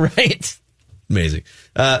save it. Right. Amazing.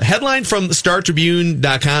 Headline from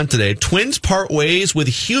StarTribune.com today. Twins part ways with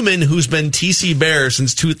human who's been TC Bear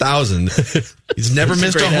since 2000. He's never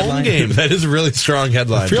missed a home headline. game. That is a really strong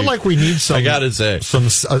headline. I feel like we need some. I gotta say,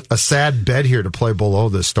 a sad bed here to play below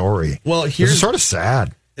this story. Well, This here's is sort of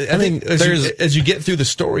sad. I think as you get through the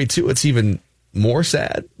story, too, it's even more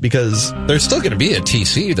sad because there's still going to be a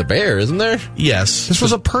TC the Bear, isn't there? Yes. This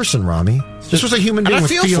was a person, Rami. This was a human being And I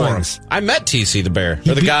with feel feelings. for him. I met TC the Bear.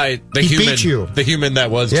 He Or the beat- guy, the he human, beat you. the human that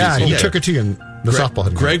was Yeah, TC. he took it to you in the softball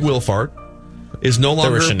head. Greg Wilfart is no There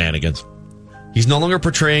longer were shenanigans. He's no longer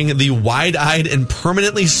portraying the wide-eyed and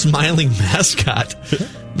permanently smiling mascot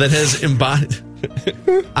that has embodied.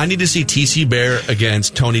 I need to see TC Bear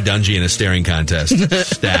against Tony Dungy in a staring contest.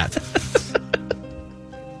 Stat.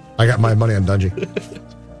 I got my money on Dungy.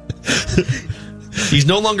 He's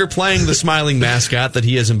no longer playing the smiling mascot that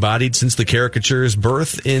he has embodied since the caricature's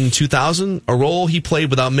birth in 2000, a role he played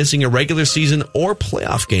without missing a regular season or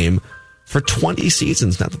playoff game for 20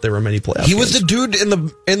 seasons. Not that there were many playoff He games. was the dude in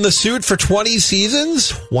the suit for 20 seasons?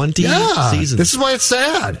 20 seasons. This is why it's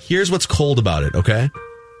sad. Here's what's cold about it, okay?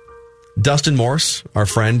 Dustin Morse, our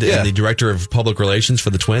friend and the director of public relations for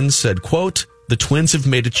the Twins, said, quote, "The Twins have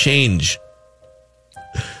made a change."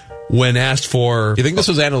 When asked for... You think this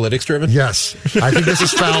was analytics driven? Yes. I think this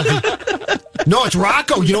is Falvey. No, it's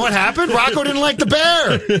Rocco. You know what happened? Rocco didn't like the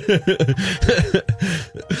Bear.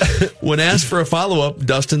 When asked for a follow-up,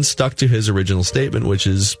 Dustin stuck to his original statement, which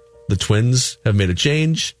is, the Twins have made a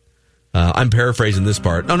change. I'm paraphrasing this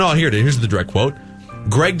part. Oh, no, here it is. Here's the direct quote.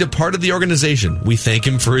 Greg departed the organization. We thank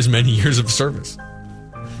him for his many years of service.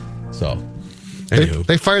 So, anywho.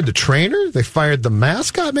 They fired the trainer? They fired the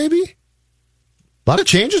mascot, maybe? A lot of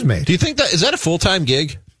changes made. Do you think is that a full-time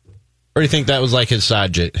gig? Or do you think that was like his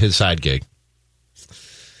side gig?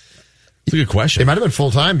 It's a good question. It might have been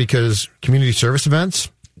full-time because community service events.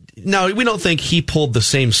 No, we don't think he pulled the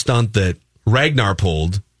same stunt that Ragnar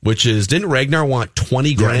pulled, which is, didn't Ragnar want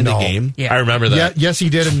 20 grand a game? Yeah. I remember that. Yeah, yes, he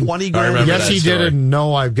did. 20 grand. Yes, he did. And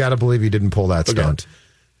no, I've got to believe he didn't pull that stunt.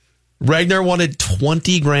 Ragnar wanted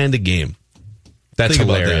 20 grand a game. That's Think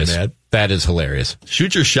about hilarious. that, man. That is hilarious.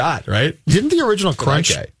 Shoot your shot, right? Didn't the original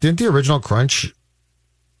Crunch?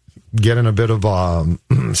 Get in a bit of a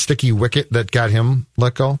sticky wicket that got him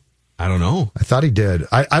let go? I don't know. I thought he did.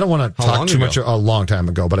 I don't want to How long talk too ago? much a long time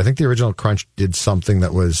ago, but I think the original Crunch did something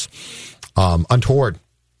that was untoward.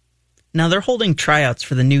 Now they're holding tryouts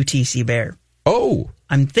for the new TC Bear. Oh,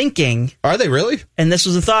 I'm thinking, are they really? and this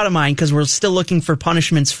was a thought of mine because we're still looking for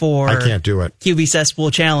punishments for I can't do it. QB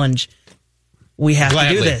Cesspool Challenge. We have to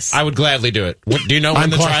do this. I would gladly do it. Do you know when I'm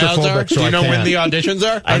the tryouts are? claustrophobic, so Do you I know when can't. the auditions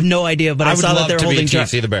are? I have no idea, but I I would saw that love they're to be holding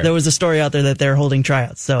TC the Bear. There was a story out there that they're holding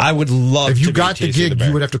tryouts. So I would love If you to got be the TC gig, Bear.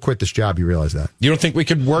 you would have to quit this job. You realize that? You don't think we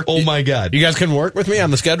could work? Oh, my God. You guys can work with me on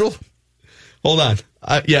the schedule? Hold on.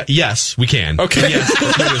 Yes, we can. Okay. Yes,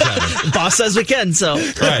 let's make this happen. boss says we can. So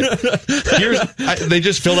Right. They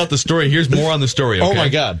just filled out the story. Here's more on the story. Okay? Oh, my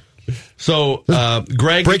God. So,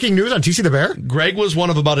 Greg... Breaking news on TC the Bear? Greg was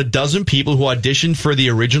one of about a dozen people who auditioned for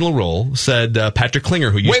the original role, said Patrick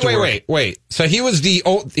Klinger, who used to work... Wait. So he's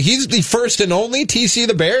the first and only TC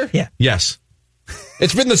the Bear? Yeah. Yes.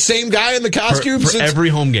 It's been the same guy in the costume for every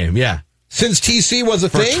home game, yeah. Since TC was a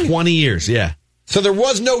thing? For 20 years, yeah. So there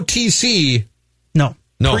was no TC No.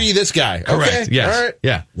 pre this guy. Correct, okay. yes. All right.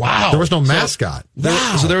 Yeah. Wow. There was no mascot.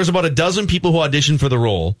 So there was about a dozen people who auditioned for the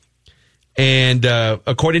role. And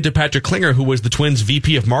according to Patrick Klinger, who was the Twins'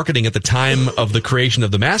 VP of marketing at the time of the creation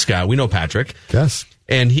of the mascot, we know Patrick. Yes.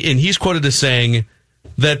 And he's quoted as saying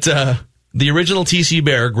that the original TC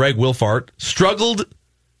Bear, Greg Wilfart, struggled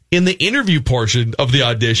in the interview portion of the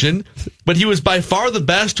audition, but he was by far the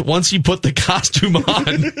best once he put the costume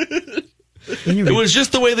on. It was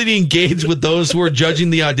just the way that he engaged with those who were judging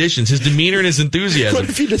the auditions, his demeanor and his enthusiasm.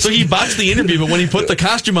 So he botched the interview, but when he put the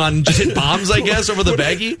costume on and just hit bombs, I guess, over the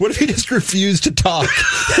baggie. What if he just refused to talk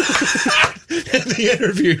in the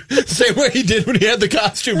interview? Same way he did when he had the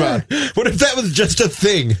costume on. What if that was just a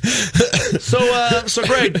thing? So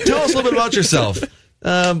Greg, tell us a little bit about yourself.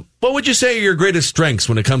 What would you say are your greatest strengths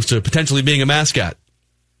when it comes to potentially being a mascot?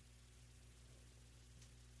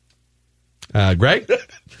 Greg?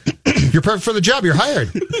 You're perfect for the job. You're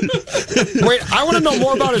hired. Wait, I want to know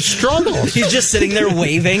more about his struggles. He's just sitting there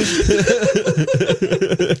waving. Just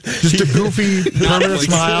a goofy, permanent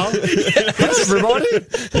smile. Yes, everybody.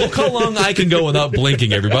 Look how long I can go without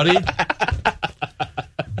blinking, everybody.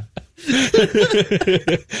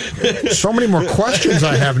 So many more questions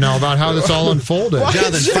I have now about how this all unfolded.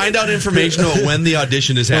 Jonathan, find out information about when the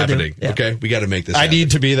audition is happening. Yeah. Okay, we got to make this happen. I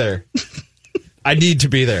need to be there. I need to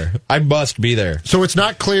be there. I must be there. So it's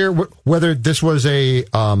not clear whether this was a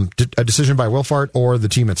decision by Wilfart or the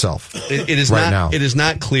team itself. It is right not, now. It is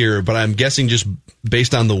not clear, but I'm guessing just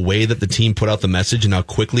based on the way that the team put out the message and how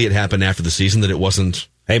quickly it happened after the season that it wasn't.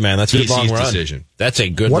 Hey man, that's a good long TC's run. decision. That's a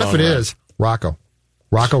good. What long if it run. is Rocco?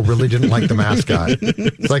 Rocco really didn't like the mascot.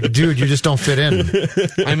 It's like, dude, you just don't fit in.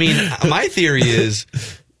 I mean, my theory is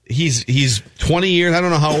he's 20 years. I don't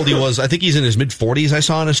know how old he was. I think he's in his mid 40s. I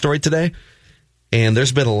saw in a story today. And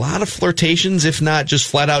there's been a lot of flirtations, if not just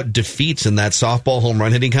flat out defeats in that softball home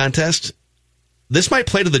run hitting contest. This might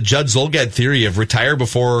play to the Judd Zulgad theory of retire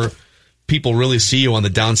before people really see you on the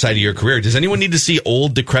downside of your career. Does anyone need to see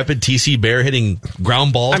old, decrepit TC Bear hitting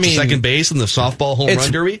ground balls to second base in the softball home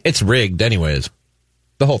run derby? It's rigged anyways.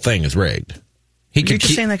 The whole thing is rigged. You're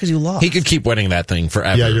just saying that because you lost. He could keep winning that thing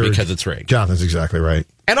forever because it's rigged. Jonathan's exactly right.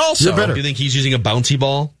 And also, do you think he's using a bouncy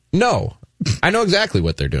ball? No. I know exactly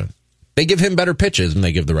what they're doing. They give him better pitches than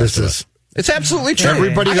they give the rest of us. It's absolutely true.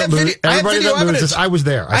 Everybody that loses. I was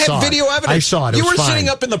there. I saw have video evidence. I saw it. You were sitting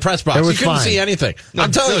up in the press box. You couldn't see anything.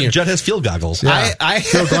 I'm telling you. Judd has field goggles. Yeah. I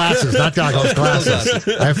field glasses, not goggles, glasses.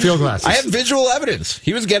 I have field glasses. I have visual evidence.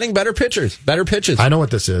 He was getting better pitches. I know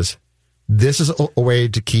what this is. This is a way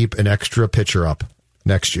to keep an extra pitcher up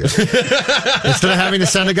next year. Instead of having to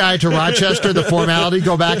send a guy to Rochester, the formality,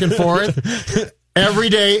 go back and forth. Every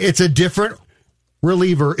day, it's a different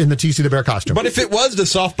reliever in the TC the Bear costume. But if it was the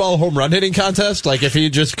softball home run hitting contest, like if he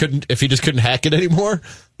just couldn't hack it anymore,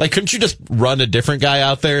 like couldn't you just run a different guy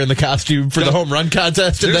out there in the costume for the home run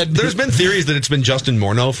contest? There's been theories that it's been Justin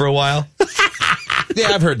Morneau for a while. Yeah,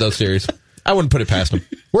 I've heard those theories. I wouldn't put it past him.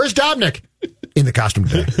 Where's Dobnik? In the costume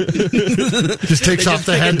today. Just takes off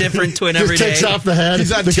the head. A different twin every day. Just takes off the head.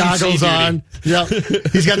 He's got the TC goggles duty. on. Yep.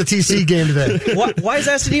 He's got the TC game today. Why is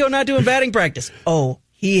Astudillo not doing batting practice? Oh,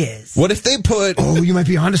 he is. What if they put... Oh, you might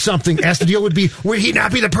be onto something. Astudillo would he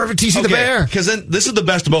not be the perfect TC the Bear? Because then this is the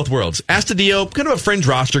best of both worlds. Astudillo, kind of a fringe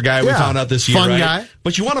roster guy we found out this year, Fun right? guy.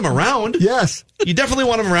 But you want him around. Yes. You definitely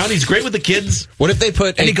want him around. He's great with the kids. What if they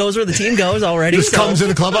put... And he goes where the team goes already. Just comes in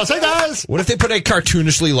the clubhouse. Hey, guys. What if they put a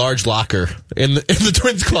cartoonishly large locker in the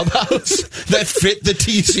Twins clubhouse that fit the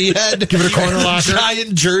TC head? Give it a corner locker.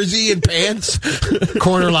 Giant jersey and pants.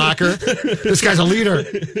 Corner locker. This guy's a leader.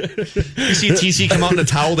 You see TC come out in a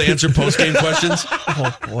towel to answer post-game questions?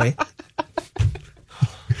 Oh, boy.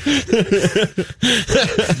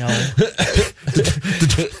 No.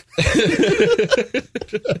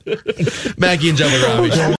 Maggie and Judd Rami.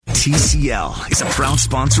 TCL is a proud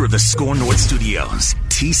sponsor of the Score North Studios.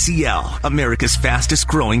 TCL, America's fastest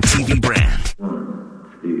growing TV brand.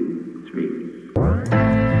 1, 2,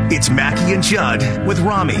 3. It's Mackie and Judd with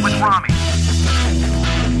Rami.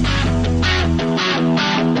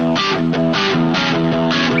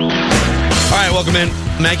 All right, welcome in.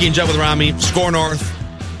 Maggie and Judd with Rami. Score North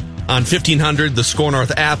on 1500, the Score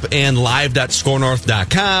North app, and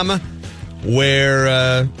live.scorenorth.com,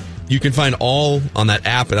 where you can find all on that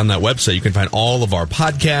app and on that website. You can find all of our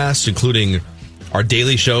podcasts, including our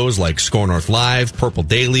daily shows like Score North Live, Purple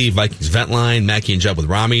Daily, Vikings Vent Line, Mackie and Judd with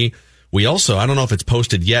Rami. We also, I don't know if it's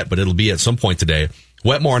posted yet, but it'll be at some point today.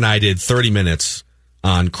 Wetmore and I did 30 minutes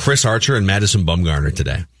on Chris Archer and Madison Bumgarner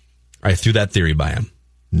today. I threw that theory by him.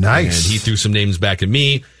 Nice. And he threw some names back at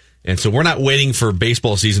me. And so we're not waiting for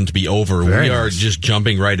baseball season to be over. Very we are nice. just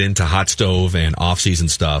jumping right into hot stove and off-season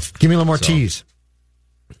stuff. Give me a little more tease.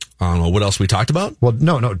 I don't know. What else we talked about? Well,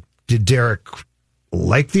 no. Did Derek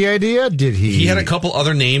like the idea? Did he? He had a couple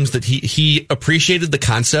other names that he appreciated the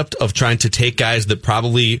concept of trying to take guys that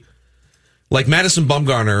probably, like Madison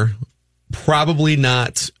Bumgarner, probably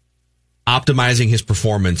not optimizing his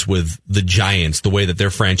performance with the Giants the way that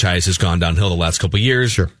their franchise has gone downhill the last couple of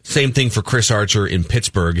years. Sure. Same thing for Chris Archer in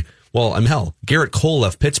Pittsburgh. Well, Garrett Cole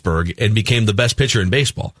left Pittsburgh and became the best pitcher in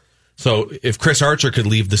baseball. So if Chris Archer could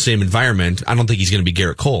leave the same environment, I don't think he's going to be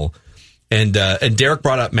Garrett Cole. And Derek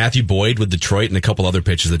brought up Matthew Boyd with Detroit and a couple other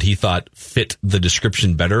pitches that he thought fit the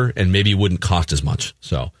description better and maybe wouldn't cost as much.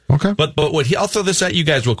 So okay. But I'll throw this at you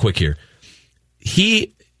guys real quick here.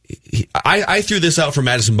 I threw this out for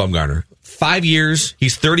Madison Bumgarner. 5 years,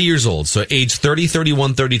 he's 30 years old, so age 30,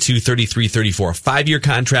 31, 32, 33, 34. 5-year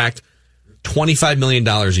contract, $25 million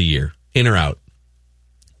a year, in or out.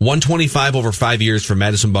 125 over 5 years for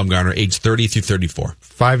Madison Bumgarner, age 30 through 34.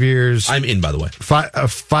 5 years. I'm in, by the way.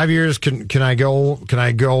 5 years. Can I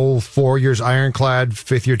go 4 years ironclad,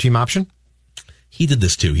 5th year team option? He did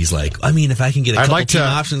this too. He's like, if I can get a couple team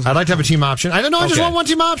options. I'd like to have a team option. I don't know. I just want one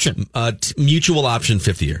team option. Mutual option,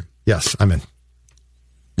 5th year. Yes, I'm in.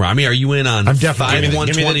 Rami, are you in on I'm definitely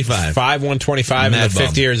 5-125? 5-125 and the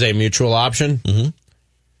 5th year is a mutual option? Mm-hmm.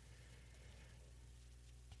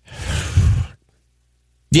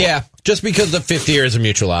 Yeah, just because the 5th year is a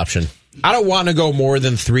mutual option. I don't want to go more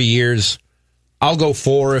than 3 years. I'll go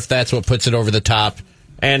 4 if that's what puts it over the top.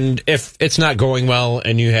 And if it's not going well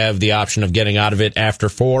and you have the option of getting out of it after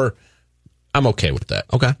 4, I'm okay with that.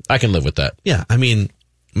 Okay. I can live with that. Yeah,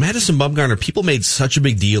 Madison Bumgarner, people made such a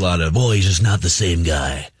big deal out of, he's just not the same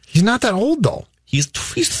guy. He's not that old, though. He's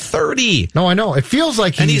 30. No, I know. It feels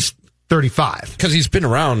like he's 35. Because he's been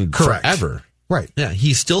around forever. Right. Yeah,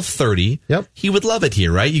 he's still 30. Yep. He would love it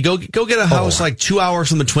here, right? You go get a house like 2 hours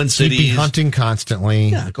from the Twin Cities. He'd be hunting constantly.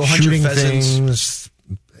 Yeah, go hunt shooting your pheasants. things.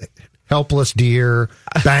 Helpless deer.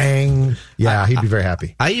 Bang. Yeah, he'd be very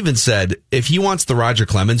happy. I even said if he wants the Roger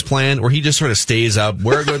Clemens plan, where he just sort of stays up, go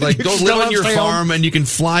live on your farm and you can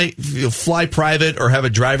fly private or have a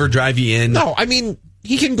driver drive you in. No,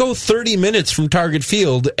 he can go 30 minutes from Target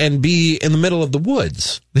Field and be in the middle of the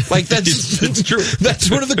woods. Like that's true.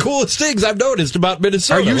 That's one of the coolest things I've noticed about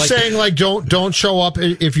Minnesota. Are you saying don't show up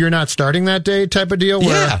if you're not starting that day type of deal?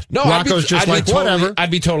 Where yeah, no, Rocco's whatever.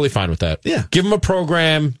 I'd be totally fine with that. Yeah, give him a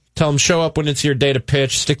program. Tell him show up when it's your day to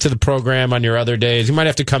pitch. Stick to the program on your other days. You might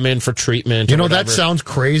have to come in for treatment. That sounds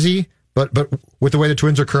crazy, but with the way the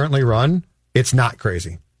Twins are currently run, it's not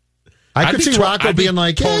crazy. I could see Rocco being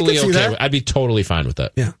like, totally I could see that. I'd be totally fine with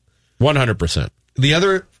that. Yeah, 100%. The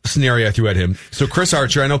other scenario I threw at him. So Chris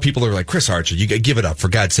Archer, I know people are like, Chris Archer, you give it up for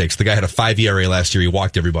God's sakes. The guy had a 5 ERA last year. He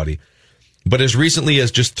walked everybody. But as recently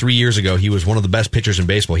as just 3 years ago, he was one of the best pitchers in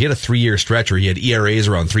baseball. He had a 3-year stretch where he had ERAs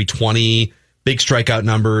around 320. Big strikeout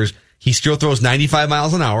numbers. He still throws 95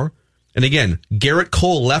 miles an hour. And again, Garrett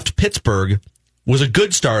Cole left Pittsburgh, was a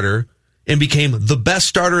good starter, and became the best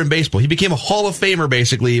starter in baseball. He became a Hall of Famer,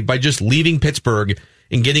 basically, by just leaving Pittsburgh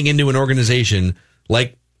and getting into an organization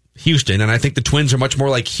like Houston. And I think the Twins are much more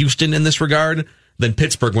like Houston in this regard than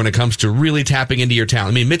Pittsburgh when it comes to really tapping into your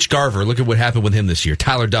talent. Mitch Garver, look at what happened with him this year.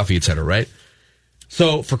 Tyler Duffy, et cetera, right?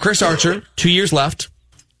 So for Chris Archer, 2 years left,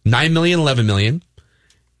 $9 million, $11 million.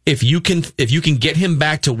 If you can get him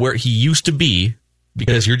back to where he used to be,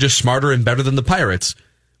 because you're just smarter and better than the Pirates,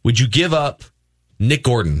 would you give up Nick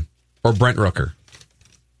Gordon or Brent Rooker?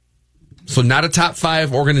 So not a top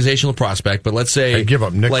 5 organizational prospect, but let's say I'd give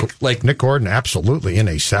up Nick Gordon absolutely in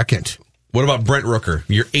a second. What about Brent Rooker,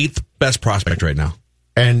 your 8th best prospect right now?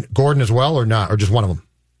 And Gordon as well, or not, or just one of them?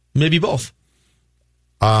 Maybe both.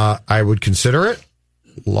 I would consider it.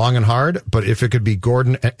 Long and hard, but if it could be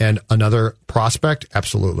Gordon and another prospect,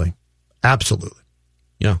 absolutely. Absolutely.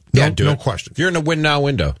 Yeah. No question. If you're in a win now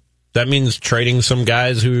window, that means trading some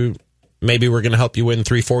guys who maybe we're going to help you win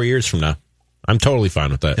 3-4 years from now. I'm totally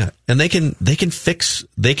fine with that. Yeah. And they can fix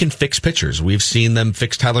pitchers. We've seen them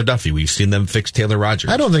fix Tyler Duffy. We've seen them fix Taylor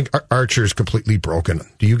Rogers. I don't think Archer's completely broken.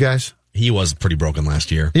 Do you guys? He was pretty broken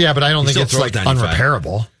last year. Yeah, but I don't think it's like 95.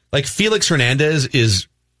 unrepairable. Like Felix Hernandez is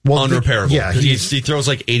unrepairable. Yeah, he throws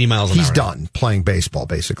like 80 miles an hour. He's done playing baseball,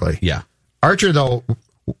 basically. Yeah. Archer, though,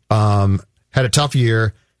 had a tough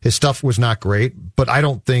year, His stuff was not great, but I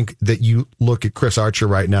don't think that you look at Chris Archer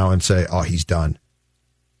right now and say, oh, he's done.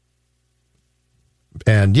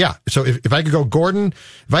 And yeah, so if I could go Gordon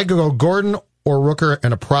or Rooker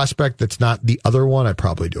and a prospect that's not the other one, I'd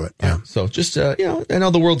probably do it. Yeah. So just, I know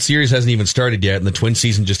the World Series hasn't even started yet, and the Twins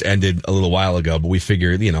season just ended a little while ago, but we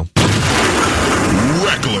figured,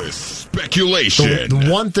 Reckless speculation. The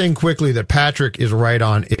one thing quickly that Patrick is right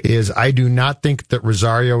on is I do not think that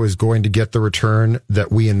Rosario is going to get the return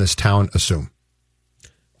that we in this town assume.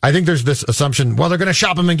 I think there's this assumption, well, they're going to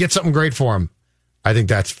shop him and get something great for him. I think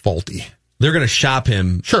that's faulty. They're going to shop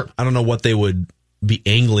him. Sure. I don't know what they would be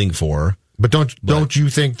angling for. But don't you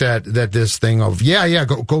think that this thing of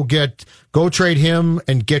go trade him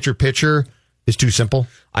and get your pitcher is too simple?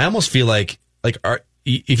 I almost feel like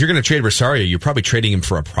if you're going to trade Rosario, you're probably trading him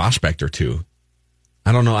for a prospect or two.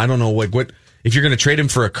 I don't know what if you're going to trade him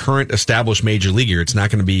for a current established major leaguer, it's not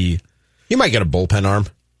going to be. You might get a bullpen arm.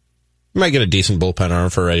 You might get a decent bullpen arm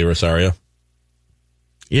for Eddie Rosario.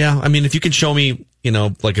 Yeah, I mean, if you can show me,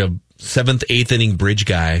 like a 7th, 8th inning bridge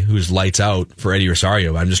guy who's lights out for Eddie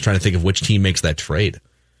Rosario, I'm just trying to think of which team makes that trade.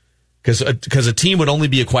 Because a team would only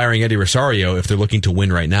be acquiring Eddie Rosario if they're looking to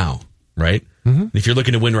win right now, right? Mm-hmm. If you're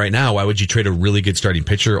looking to win right now, why would you trade a really good starting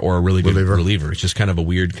pitcher or a really good reliever? It's just kind of a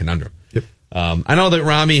weird conundrum. Yep. I know that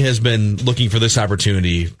Rami has been looking for this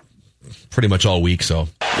opportunity pretty much all week. So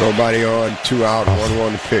nobody on, 2 out,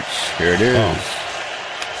 1-1 pitch. Here it is.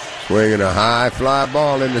 Swinging a high fly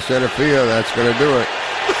ball into center field. That's going to do it.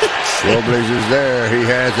 Robles is there. He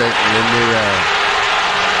has it. And the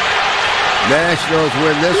Nationals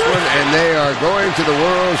win this one, and they are going to the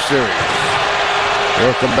World Series.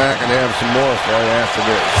 We'll come back and have some more right after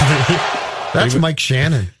this. That's Mike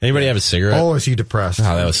Shannon. Anybody have a cigarette? Oh, is he depressed? Oh,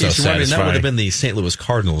 that was so satisfying. That would have been the St. Louis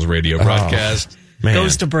Cardinals radio broadcast. Man.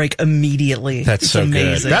 Goes to break immediately. That's it's so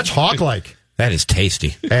amazing. good. That's Hawk-like. That is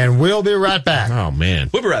tasty. And we'll be right back. Oh, man.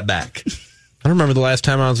 We'll be right back. I don't remember the last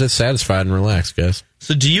time I was this satisfied and relaxed, guys.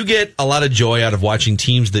 So do you get a lot of joy out of watching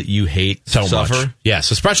teams that you hate suffer? Much.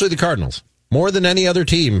 Yes, especially the Cardinals. More than any other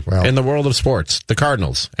team in the world of sports. The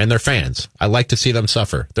Cardinals and their fans. I like to see them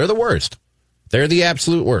suffer. They're the worst. They're the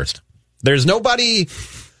absolute worst. There's nobody,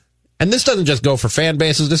 and this doesn't just go for fan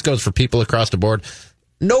bases, this goes for people across the board.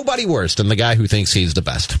 Nobody worse than the guy who thinks he's the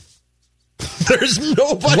best. There's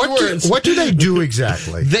nobody worse. What do they do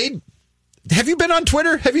exactly? Have you been on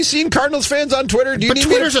Twitter? Have you seen Cardinals fans on Twitter?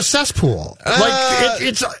 Twitter's a cesspool.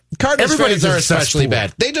 It's Cardinals fans are especially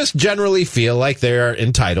bad. They just generally feel like they are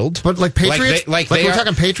entitled. But like Patriots, like we're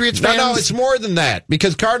talking Patriots fans. No, it's more than that.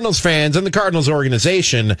 Because Cardinals fans and the Cardinals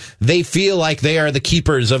organization, they feel like they are the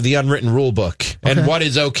keepers of the unwritten rule book and what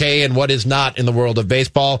is okay and what is not in the world of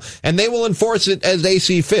baseball, and they will enforce it as they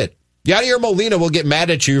see fit. Yadier Molina will get mad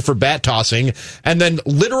at you for bat tossing and then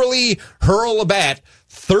literally hurl a bat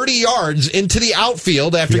 30 yards into the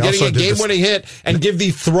outfield after getting a game-winning hit and give the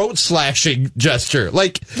throat-slashing gesture.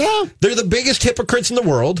 They're the biggest hypocrites in the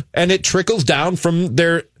world, and it trickles down from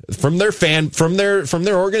their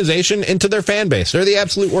organization into their fan base. They're the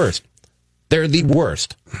absolute worst. They're the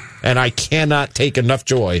worst. And I cannot take enough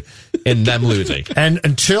joy in them losing. And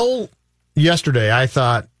until yesterday, I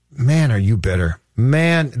thought, man, are you bitter?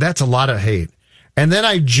 Man, that's a lot of hate. And then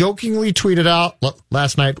I jokingly tweeted out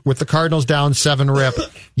last night with the Cardinals down 7-rip.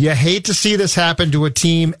 You hate to see this happen to a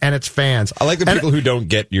team and its fans. I like the people who don't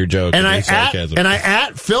get your joke. And I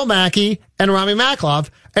at Phil Mackey and Rami Maklov,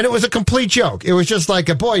 and it was a complete joke. It was just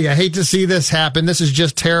like, boy, you hate to see this happen. This is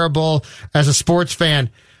just terrible as a sports fan.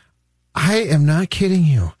 I am not kidding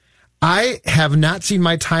you. I have not seen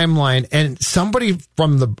my timeline, and somebody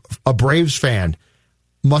from a Braves fan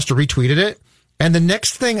must have retweeted it. And the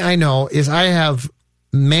next thing I know is I have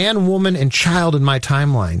man, woman, and child in my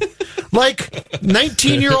timeline. Like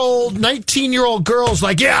 19-year-old girls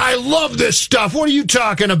like, yeah, I love this stuff. What are you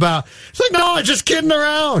talking about? It's like, no, I'm just kidding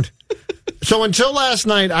around. So until last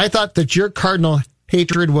night, I thought that your Cardinal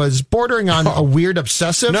hatred was bordering on a weird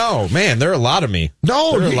obsessive. No, man, there are a lot of me.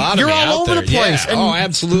 No, you're all over the place. Yeah. And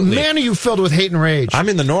absolutely. Man, are you filled with hate and rage. I'm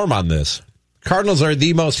in the norm on this. Cardinals are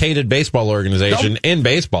the most hated baseball organization in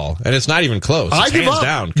baseball, and it's not even close. It's hands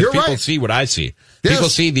down, because people see what I see. Yes. People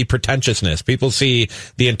see the pretentiousness. People see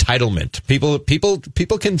the entitlement. People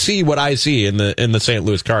can see what I see in the St.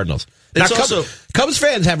 Louis Cardinals. Now, Cubs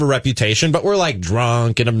fans have a reputation, but we're like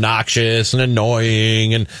drunk and obnoxious and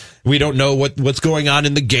annoying, and we don't know what's going on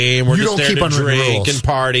in the game. We're just there to drink and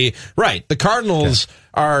party. Right. The Cardinals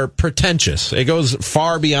are pretentious. It goes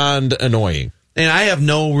far beyond annoying. And I have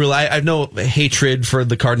no hatred for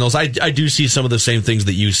the Cardinals. I do see some of the same things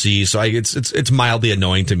that you see, so it's mildly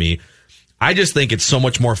annoying to me. I just think it's so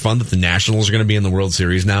much more fun that the Nationals are going to be in the World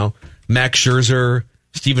Series now. Max Scherzer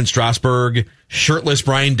Steven Strasburg, shirtless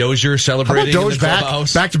Brian Dozier celebrating in the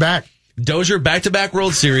clubhouse. Back to back. Dozier back-to-back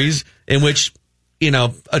World Series in which,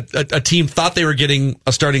 a team thought they were getting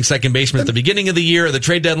a starting second baseman at the beginning of the year or the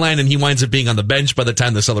trade deadline, and he winds up being on the bench by the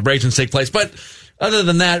time the celebrations take place. But other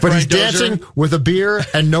than that, but Brian he's dancing Dozier, with a beer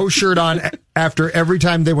and no shirt on after every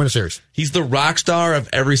time they win a series. He's the rock star of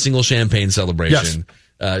every single champagne celebration,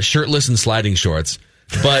 shirtless and sliding shorts.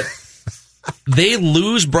 But they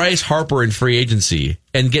lose Bryce Harper in free agency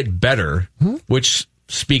and get better, which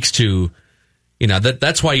speaks to,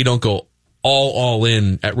 that's why you don't go all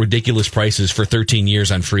in at ridiculous prices for 13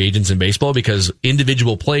 years on free agents in baseball, because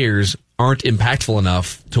individual players aren't impactful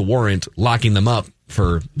enough to warrant locking them up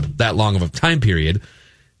for that long of a time period.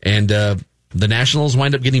 And the Nationals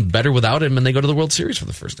wind up getting better without him, and they go to the World Series for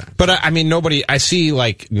the first time. But I see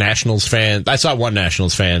Nationals fans. I saw one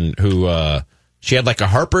Nationals fan who, she had a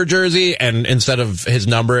Harper jersey, and instead of his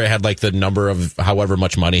number, it had the number of however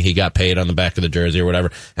much money he got paid on the back of the jersey or whatever.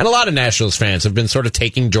 And a lot of Nationals fans have been sort of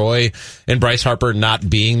taking joy in Bryce Harper not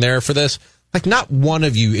being there for this. Not one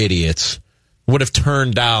of you idiots would have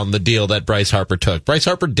turned down the deal that Bryce Harper took. Bryce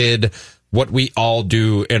Harper did what we all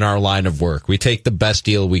do in our line of work. We take the best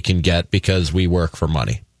deal we can get because we work for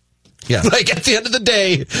money. Yeah. At the end of the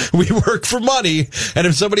day, we work for money, and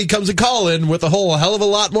if somebody comes a calling with a whole hell of a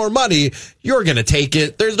lot more money, you're going to take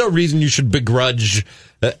it. There's no reason you should begrudge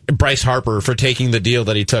Bryce Harper for taking the deal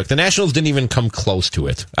that he took. The Nationals didn't even come close to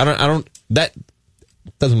it. That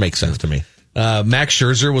doesn't make sense to me. Max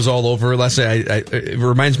Scherzer was all over last night. It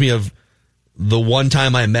reminds me of the one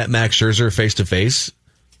time I met Max Scherzer face to face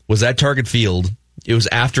was at Target Field. It was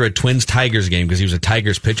after a Twins-Tigers game because he was a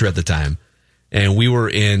Tigers pitcher at the time. And we were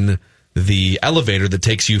in the elevator that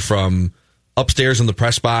takes you from upstairs in the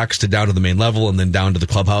press box to down to the main level and then down to the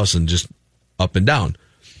clubhouse and just up and down.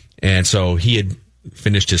 And so he had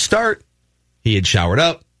finished his start. He had showered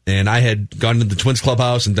up, and I had gone to the Twins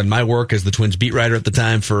clubhouse and done my work as the Twins beat writer at the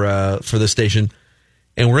time for the station.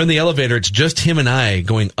 And we're in the elevator. It's just him and I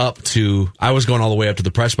going up to, I was going all the way up to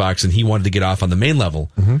the press box, and he wanted to get off on the main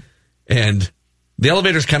level. Mm-hmm. And the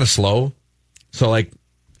elevator's kind of slow. So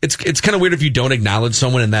it's kind of weird if you don't acknowledge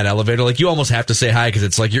someone in that elevator. You almost have to say hi because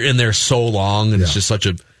it's you're in there so long, and it's just such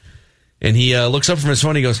a. And he looks up from his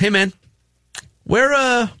phone. He goes, "Hey man,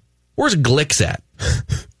 where's Glicks at?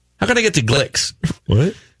 How can I get to Glicks?"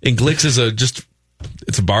 What? And Glicks is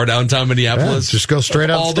it's a bar downtown Minneapolis. Yeah, just go straight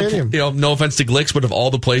out the stadium. No offense to Glicks, but of all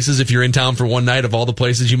the places, if you're in town for one night, of all the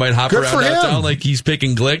places you might hop around downtown, he's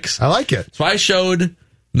picking Glicks. I like it. So I showed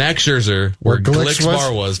Max Scherzer where Glicks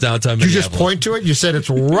Bar was downtown Minneapolis. You just point to it? You said it's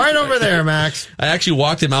right over there, Max. I actually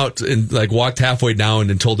walked him out and walked halfway down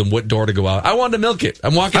and told him what door to go out. I wanted to milk it.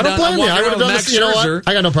 I'm walking down. I would have done Max Scherzer.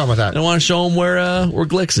 I got no problem with that. I want to show him where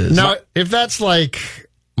Glicks is. Now, if that's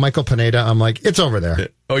Michael Pineda, I'm it's over there.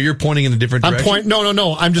 Oh, you're pointing in a different direction?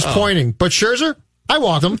 No. I'm just pointing. But Scherzer, I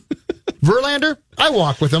walk him. Verlander, I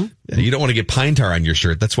walk with him. Yeah, you don't want to get pine tar on your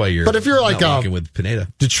shirt. That's why you're. But if you're walking with Pineda,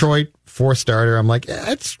 Detroit 4 starter, I'm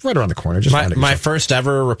it's right around the corner. Just my first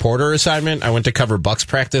ever reporter assignment, I went to cover Bucks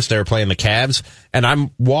practice. They were playing the Cavs, and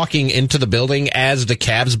I'm walking into the building as the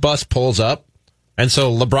Cavs bus pulls up, and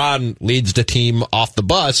so LeBron leads the team off the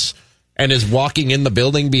bus and is walking in the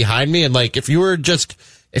building behind me. And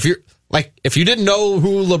if you didn't know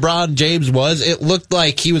who LeBron James was, it looked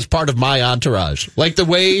like he was part of my entourage. The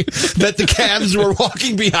way that the Cavs were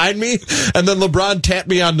walking behind me, and then LeBron tapped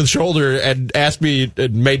me on the shoulder and asked me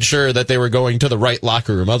and made sure that they were going to the right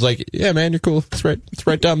locker room. I was like, "Yeah, man, you're cool. It's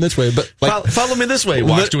right down this way." But follow me this way.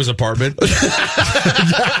 Walks to his apartment. What's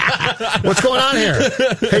going on here?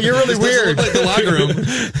 Hey, you're really weird. Look like the locker room.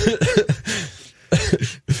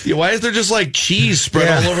 Yeah, why is there just cheese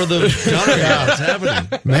spread all over the counter? Yeah, what's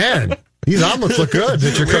happening? Man, these omelets look good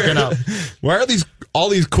that you're cooking up. Why are all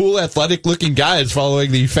these cool, athletic-looking guys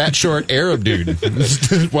following the fat, short Arab dude?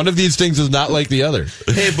 One of these things is not like the other.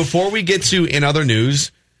 Hey, before we get to in other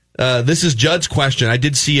news, this is Judd's question. I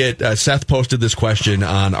did see it. Seth posted this question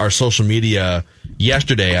on our social media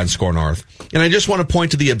yesterday on Score North, and I just want to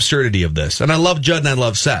point to the absurdity of this. And I love Judd and I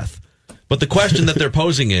love Seth, but the question that they're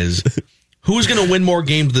posing is, who's going to win more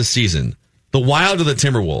games this season, the Wild or the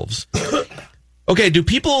Timberwolves? Okay, do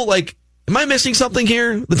people am I missing something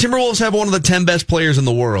here? The Timberwolves have one of the 10 best players in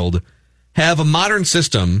the world, have a modern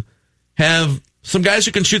system, have some guys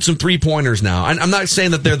who can shoot some three-pointers now. I'm not saying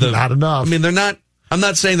that they're not enough. I mean, they're not. I'm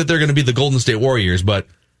not saying that they're going to be the Golden State Warriors, but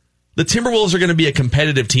the Timberwolves are going to be a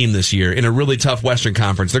competitive team this year in a really tough Western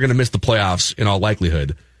Conference. They're going to miss the playoffs in all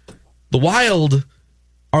likelihood. The Wild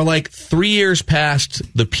are 3 years past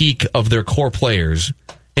the peak of their core players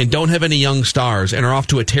and don't have any young stars and are off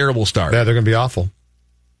to a terrible start. Yeah, they're going to be awful.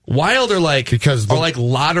 Wild are like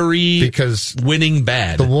lottery because winning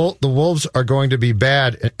bad. The Wolves are going to be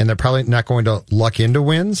bad, and they're probably not going to luck into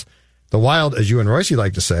wins. The Wild, as you and Royce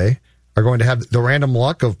like to say, are going to have the random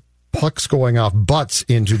luck of pucks going off butts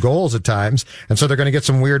into goals at times, and so they're going to get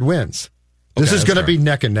some weird wins. This is going to be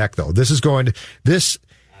neck and neck, though.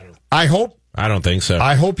 I don't think so.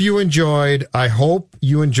 I hope you enjoyed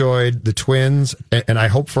the Twins, and I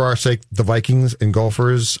hope for our sake the Vikings and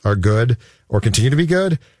Gophers are good or continue to be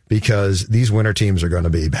good, because these winter teams are going to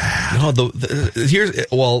be bad. No, I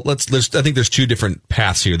think there's two different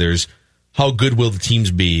paths here. There's how good will the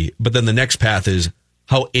teams be, but then the next path is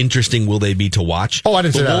how interesting will they be to watch. Oh, I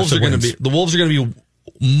didn't say that. The Wolves are going to be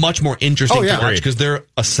much more interesting to watch because they're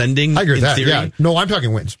ascending. I agree with that. Theory. Yeah. No, I'm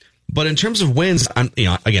talking wins. But in terms of wins, I'm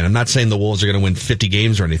not saying the Wolves are going to win 50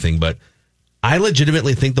 games or anything, but I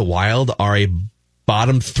legitimately think the Wild are a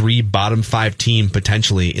bottom 3, bottom 5 team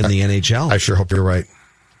potentially in the NHL. I sure hope you're right.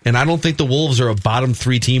 And I don't think the Wolves are a bottom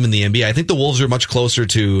 3 team in the NBA. I think the Wolves are much closer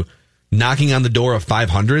to knocking on the door of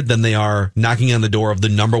 500 than they are knocking on the door of the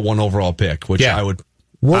number 1 overall pick, which I would.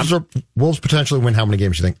 Wolves potentially win how many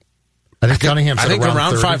games, you think? I think Cunningham said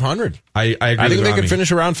around 500. I agree. I think they could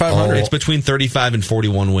finish around 500. It's between 35 and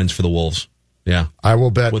 41 wins for the Wolves. Yeah. I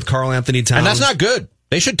will bet. With Karl Anthony Towns. And that's not good.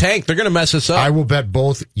 They should tank. They're going to mess us up. I will bet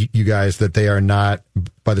both you guys that they are not,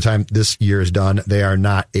 by the time this year is done, they are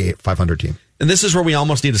not a 500 team. And this is where we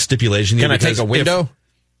almost need a stipulation here. Can I take a window?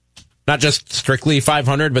 Not just strictly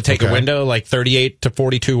 500, but take a window, like 38 to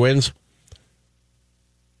 42 wins?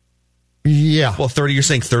 Yeah. Well, you're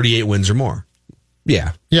saying 38 wins or more.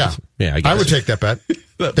 Yeah. Yeah. Yeah, I would take that bet.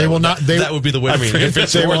 They will not. That would be the winner. If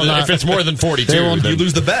it's more than 42, you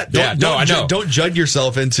lose the bet. I know. Don't judge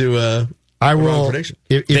yourself into I will. Prediction.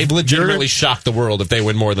 They've legitimately shocked the world if they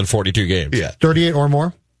win more than 42 games. Yeah. 38 or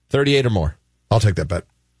more? 38 or more. I'll take that bet.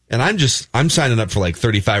 And I'm signing up for like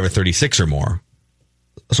 35 or 36 or more.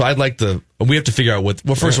 So I'd like we have to figure out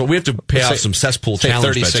first of all, we have to pay off some cesspool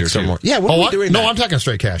challenge bets here or more. Yeah, what are we doing? No, I'm talking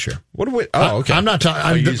straight cash here. What are we? Oh, okay. I'm not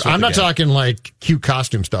talking like cute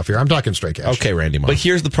costume stuff here. I'm talking straight cash. Okay, Randy Moss. But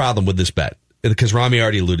here's the problem with this bet, because Rami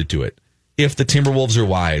already alluded to it. If the Timberwolves are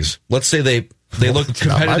wise, let's say they look competitive.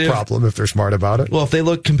 Not my problem if they're smart about it. Well, if they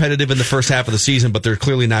look competitive in the first half of the season, but they're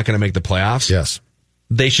clearly not going to make the playoffs. Yes.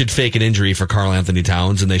 They should fake an injury for Karl Anthony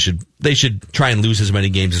Towns, and they should try and lose as many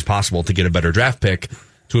games as possible to get a better draft pick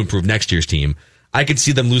to improve next year's team. I could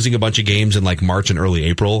see them losing a bunch of games in like March and early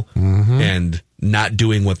April and not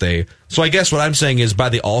doing what they... So I guess what I'm saying is by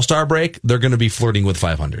the All-Star break, they're going to be flirting with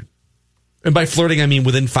 500. And by flirting, I mean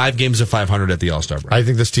within 5 games of 500 at the All-Star break. I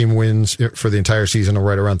think this team wins for the entire season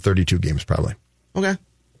right around 32 games probably. Okay.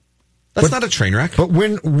 That's not a train wreck. But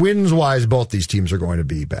wins-wise, both these teams are going to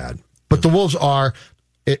be bad. But the Wolves are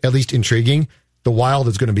at least intriguing. The Wild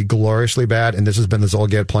is going to be gloriously bad, and this has been the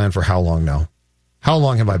Zolgad plan for how long now? How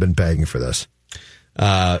long have I been begging for this?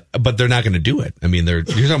 But they're not going to do it. I mean, you're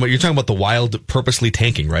talking about the Wild purposely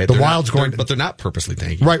tanking, right? The Wild's but they're not purposely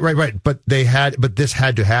tanking. Right. But this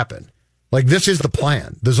had to happen. Like, this is the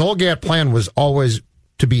plan. The Zolgad plan was always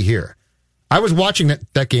to be here. I was watching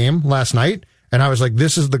that game last night, and I was like,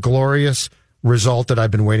 this is the glorious result that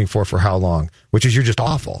I've been waiting for how long? Which is you're just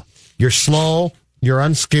awful. You're slow. You're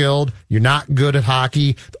unskilled. You're not good at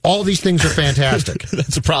hockey. All these things are fantastic.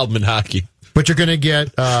 That's a problem in hockey. But you're going to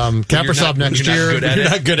get Kaprizov next year.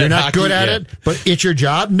 You're not good at it, but it's your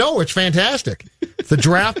job? No, it's fantastic. The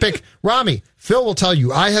draft pick. Rami, Phil will tell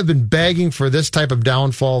you, I have been begging for this type of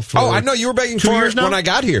downfall for I know you were begging for it when I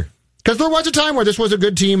got here. Because there was a time where this was a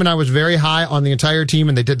good team, and I was very high on the entire team,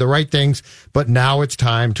 and they did the right things, but now it's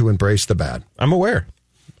time to embrace the bad. I'm aware.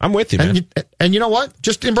 I'm with you, man. And you know what?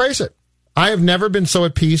 Just embrace it. I have never been so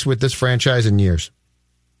at peace with this franchise in years.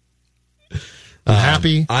 I'm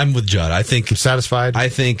happy. I'm with Judd. I'm satisfied. I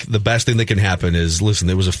think the best thing that can happen is, listen,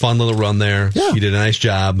 there was a fun little run there. Yeah. You did a nice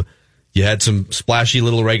job. You had some splashy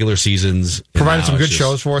little regular seasons. Provided some good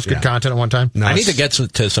shows for us, good content at one time. I need to get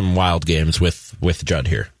to some Wild games with Judd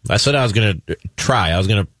here. I said I was going to try. I was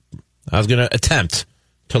going to attempt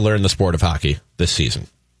to learn the sport of hockey this season.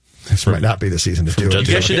 This might not be the season to do it.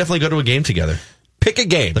 You guys should definitely go to a game together. Pick a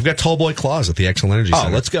game. They've got Tall Boy Claws at the Excellent Energy Center.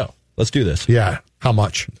 Oh, let's go. Let's do this. Yeah. How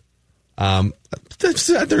much?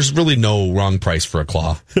 There's really no wrong price for a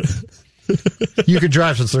claw. You can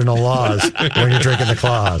drive since there are no laws when you're drinking the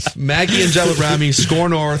claws. Maggie and Judd with Rami, Score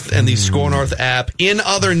North, and the Score North app. In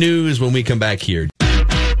other news, when we come back here.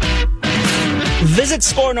 Visit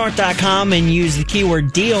scorenorth.com and use the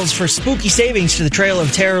keyword deals for spooky savings to the Trail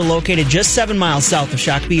of Terror located just 7 miles south of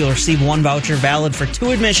Shakopee. You'll receive 1 voucher valid for 2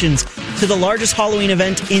 admissions to the largest Halloween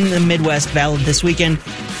event in the Midwest, valid this weekend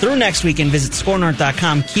through next weekend. Visit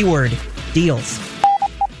scorenorth.com, keyword deals.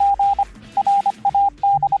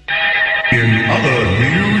 In other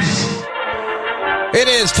news. It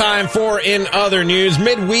is time for In Other News.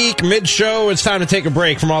 Midweek, mid-show, it's time to take a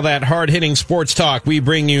break from all that hard-hitting sports talk we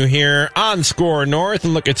bring you here on Score North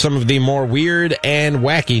and look at some of the more weird and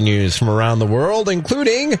wacky news from around the world,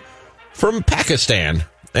 including from Pakistan.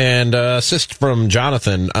 And assist from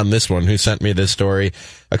Jonathan on this one, who sent me this story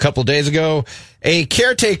a couple days ago. A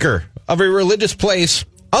caretaker of a religious place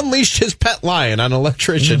unleashed his pet lion on an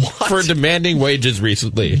electrician for demanding wages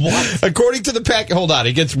recently. What? According to the hold on,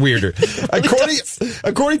 it gets weirder.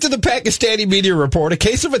 According to the Pakistani media report, a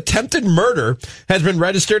case of attempted murder has been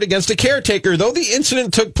registered against a caretaker. Though the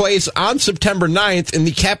incident took place on September 9th in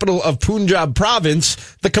the capital of Punjab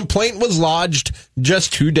province, the complaint was lodged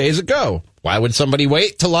just 2 days ago. Why would somebody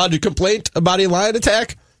wait to lodge a complaint about a lion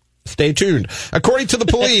attack? Stay tuned. According to the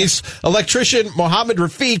police, electrician Mohammed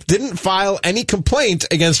Rafiq didn't file any complaint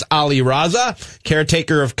against Ali Raza,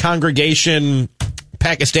 caretaker of congregation,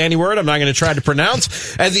 Pakistani word I'm not going to try to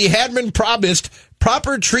pronounce, as he had been promised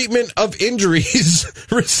proper treatment of injuries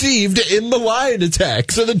received in the lion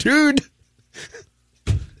attack. So the dude...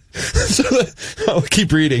 I'll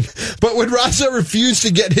keep reading. But when Raza refused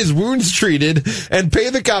to get his wounds treated and pay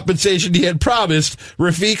the compensation he had promised,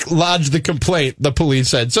 Rafiq lodged the complaint, the police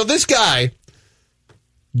said. So this guy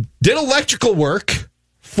did electrical work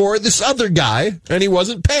for this other guy, and he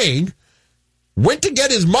wasn't paying, went to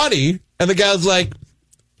get his money, and the guy was like,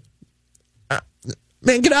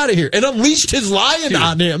 man, get out of here, and unleashed his lion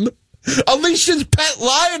on him, unleashed his pet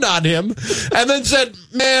lion on him, and then said,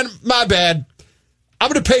 man, my bad.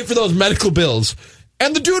 I'm going to pay for those medical bills.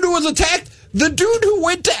 And the dude who was attacked, the dude who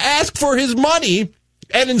went to ask for his money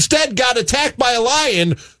and instead got attacked by a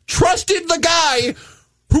lion, trusted the guy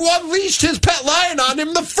who unleashed his pet lion on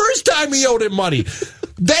him the first time he owed him money.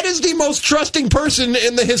 That is the most trusting person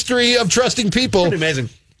in the history of trusting people. Pretty amazing.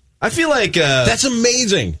 I feel like... that's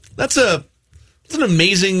amazing. That's an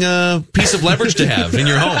amazing piece of leverage to have in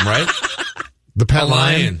your home, right? The pet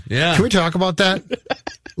lion. Yeah. Can we talk about that?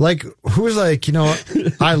 Like, who's like, you know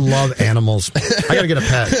what? I love animals. I got to get a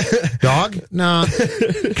pet. Dog? No.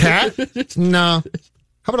 Cat? No.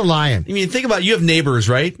 How about a lion? I mean, think about, you have neighbors,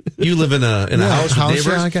 right? You live in a house with neighbors.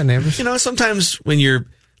 Yeah, I got neighbors. You know, sometimes when you're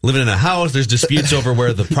living in a house, there's disputes over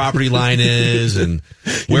where the property line is and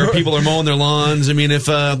where people are mowing their lawns. I mean, if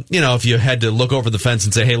you had to look over the fence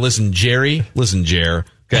and say, hey, listen, Jer,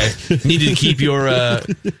 okay, needed to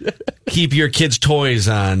keep your kids' toys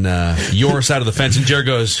on your side of the fence, and Jer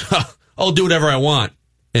goes, I'll do whatever I want,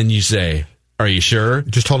 and you say, are you sure?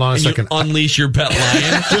 Just hold on a second. You unleash your pet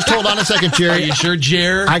lion. Just hold on a second, Jerry. Are you sure,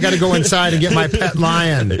 Jer? I got to go inside and get my pet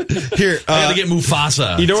lion. Here, I got to get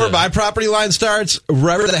Mufasa. You know where my property line starts?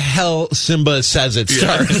 Wherever the hell Simba says it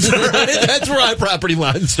starts. Right? That's where my property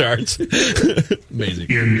line starts.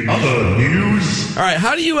 Amazing. In other news. All right,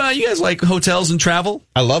 how do you guys like hotels and travel?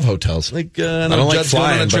 I love hotels. Like I don't like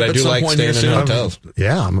flying, but I do like staying in hotels.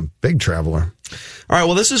 Yeah, I'm a big traveler. All right,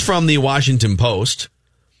 well, this is from the Washington Post.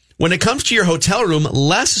 When it comes to your hotel room,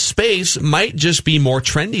 less space might just be more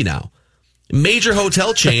trendy now. Major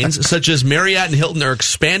hotel chains such as Marriott and Hilton are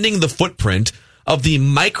expanding the footprint of the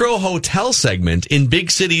micro hotel segment in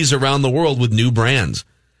big cities around the world with new brands.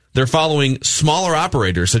 They're following smaller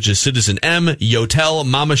operators such as Citizen M, Yotel,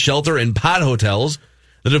 Mama Shelter, and Pod Hotels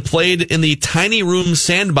that have played in the tiny room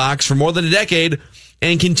sandbox for more than a decade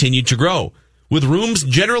and continue to grow. With rooms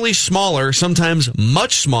generally smaller, sometimes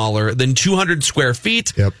much smaller than 200 square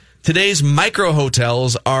feet, today's micro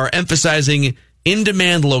hotels are emphasizing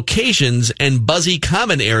in-demand locations and buzzy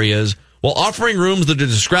common areas while offering rooms that are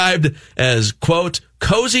described as, quote,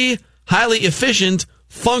 cozy, highly efficient,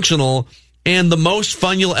 functional, and the most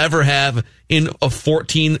fun you'll ever have in a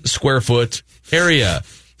 14 square foot area,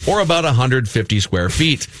 or about 150 square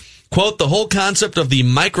feet. Quote, the whole concept of the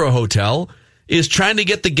micro hotel is trying to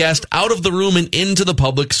get the guest out of the room and into the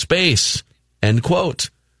public space, end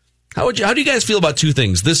quote. How do you guys feel about two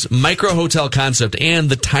things? This micro hotel concept and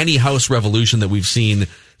the tiny house revolution that we've seen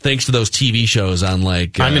thanks to those TV shows on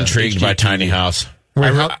I'm intrigued by Tiny House.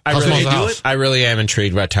 Wait, I really am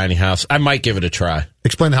intrigued by Tiny House. I might give it a try.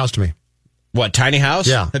 Explain the house to me. What, Tiny House?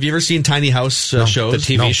 Yeah. Have you ever seen Tiny House shows?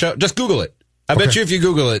 The TV show? Just Google it. I bet you if you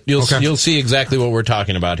Google it, you'll see exactly what we're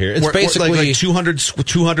talking about here. It's basically like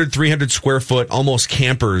 200, 300 square foot, almost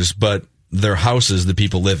campers, but they're houses that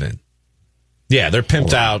people live in. Yeah, they're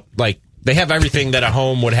pimped out. Like, they have everything that a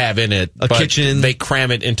home would have in it. A kitchen. They cram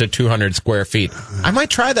it into 200 square feet. I might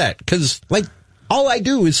try that, because, all I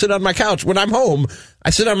do is sit on my couch. When I'm home,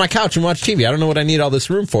 I sit on my couch and watch TV. I don't know what I need all this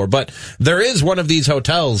room for. But there is one of these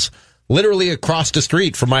hotels literally across the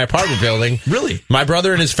street from my apartment building. Really? My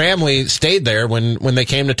brother and his family stayed there when they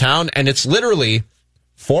came to town, and it's literally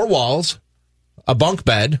 4 walls, a bunk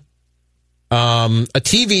bed, a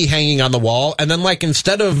TV hanging on the wall, and then like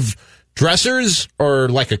instead of dressers or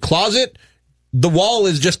like a closet, the wall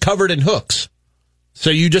is just covered in hooks. So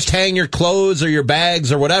you just hang your clothes or your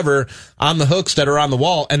bags or whatever on the hooks that are on the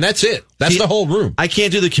wall, and that's it. That's the whole room. I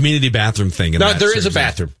can't do the community bathroom thing. No, there is a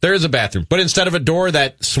bathroom. There is a bathroom. But instead of a door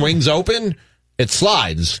that swings open, it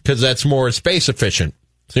slides because that's more space efficient.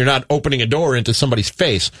 So you're not opening a door into somebody's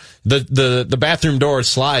face. The bathroom door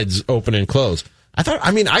slides open and close. I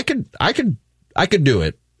could do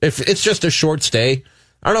it. If it's just a short stay.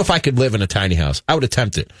 I don't know if I could live in a tiny house. I would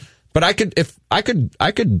attempt it. But I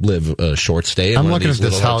could live a short stay in I'm one looking of these at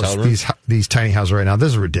this little house, hotel rooms. these tiny houses right now.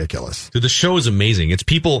 This is ridiculous. Dude, the show is amazing. It's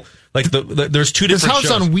people like there's two different This house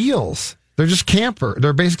shows. on wheels. They're just camper.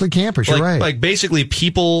 They're basically campers. You're right. Like basically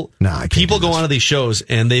people go onto these shows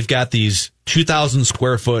and they've got these 2,000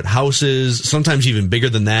 square foot houses, sometimes even bigger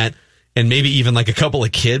than that, and maybe even like a couple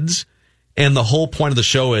of kids. And the whole point of the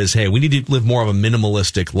show is, hey, we need to live more of a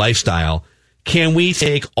minimalistic lifestyle. Can we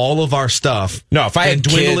take all of our stuff and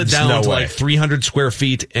dwindle kids, it down no to way. like 300 square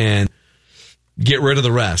feet and get rid of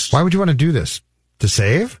the rest? Why would you want to do this? To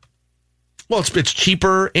save? Well, it's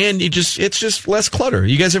cheaper and it's just less clutter.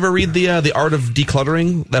 You guys ever read the Art of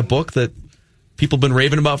Decluttering, that book that people have been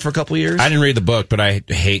raving about for a couple of years? I didn't read the book, but I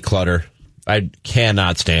hate clutter. I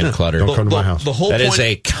cannot stand clutter. Don't come to my house. The whole That point is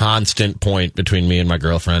a constant point between me and my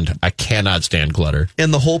girlfriend. I cannot stand clutter.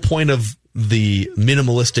 And the whole point of the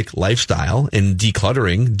minimalistic lifestyle and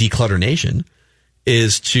Declutter Nation,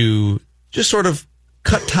 is to just sort of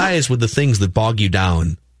cut ties with the things that bog you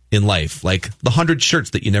down in life, like the 100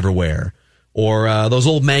 shirts that you never wear, or those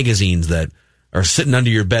old magazines that are sitting under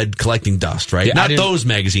your bed collecting dust, right? Yeah, Not those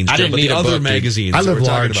magazines, Joe, but the other magazines I that live we're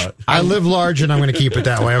large. talking about. I live large, and I'm going to keep it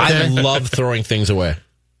that way, okay? I love throwing things away.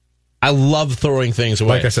 I love throwing things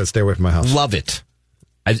away. Like I said, stay away from my house. Love it.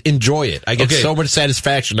 I enjoy it. I get so much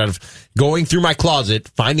satisfaction out of going through my closet,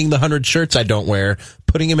 finding the 100 shirts I don't wear,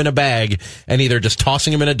 putting them in a bag, and either just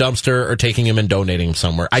tossing them in a dumpster or taking them and donating them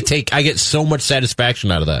somewhere. I get so much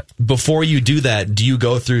satisfaction out of that. Before you do that, do you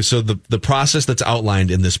go through, so the process that's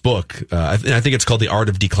outlined in this book, I think it's called The Art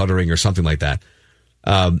of Decluttering or something like that.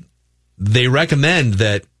 They recommend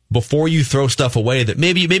that before you throw stuff away, that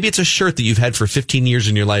maybe it's a shirt that you've had for 15 years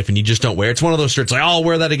in your life and you just don't wear. It's one of those shirts like, oh, I'll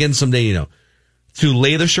wear that again someday, you know. To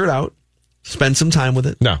lay the shirt out, spend some time with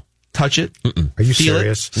it. No. Touch it. Are you feel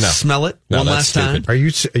serious? It, smell it No, one that's last time. stupid. Are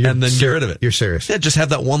you and then get rid of it. You're serious? Uh, Yeah, just have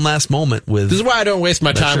that one last moment with. This is why I don't waste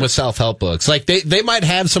my time shirt. with self-help books. Like they might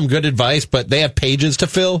have some good advice, but they have pages to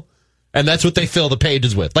fill. And that's what they fill the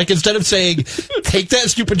pages with. Like, instead of saying, take that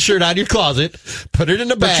stupid shirt out of your closet, put it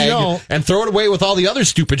in a bag, and throw it away with all the other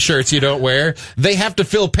stupid shirts you don't wear, they have to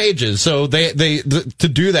fill pages. So they to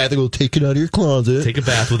do that, they go, take it out of your closet. Take a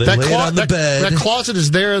bath with it. Lay it on the bed. That closet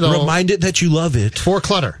is there, though. Remind it that you love it. For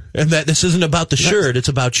clutter. And that this isn't about the shirt, it's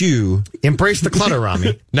about you. Embrace the clutter,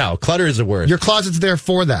 Rami. No, clutter is a word. Your closet's there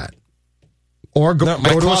for that. Or go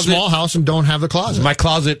to a small house and don't have the closet. My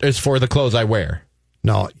closet is for the clothes I wear.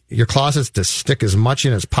 No, your closet's to stick as much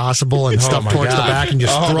in as possible and stuff towards the back and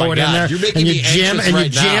just throw it in there. You're making and you me jam anxious and you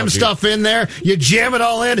right now, jam dude. stuff in there. You jam it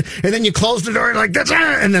all in, and then you close the door and like that's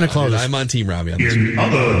and then it closes. I'm on Team Robbie on this. In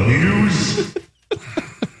other news,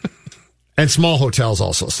 And small hotels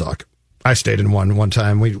also suck. I stayed in one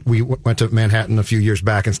time. We went to Manhattan a few years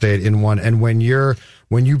back and stayed in one. And when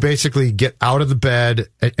you basically get out of the bed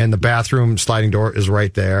and the bathroom sliding door is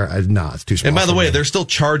right there, it's too small. And by the for way, me. they're still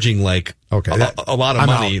charging like a lot of I'm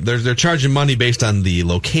money. out. They're charging money based on the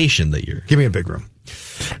location that you're. Give me a big room.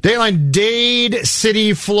 Dateline, Dade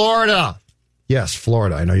City, Florida. Yes,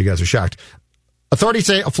 Florida. I know you guys are shocked. Authorities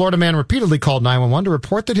say a Florida man repeatedly called 911 to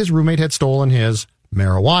report that his roommate had stolen his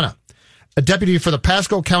marijuana. A deputy for the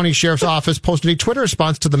Pasco County Sheriff's Office posted a Twitter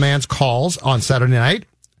response to the man's calls on Saturday night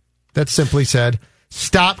that simply said,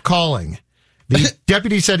 "Stop calling." The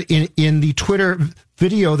deputy said in the Twitter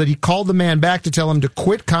video that he called the man back to tell him to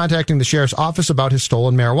quit contacting the sheriff's office about his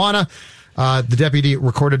stolen marijuana. The deputy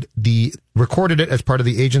recorded it as part of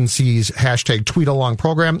the agency's #tweetalong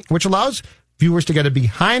program, which allows viewers to get a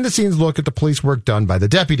behind-the-scenes look at the police work done by the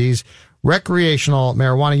deputies. Recreational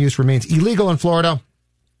marijuana use remains illegal in Florida.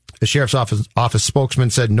 The sheriff's office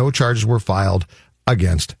spokesman said no charges were filed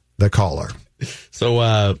against the caller.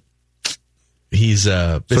 So he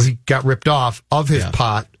got ripped off of his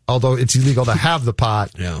pot, although it's illegal to have the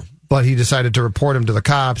pot. Yeah. but he decided to report him to the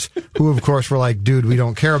cops, who, of course, were like, dude, we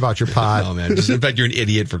don't care about your pot. Oh, man. In fact, you're an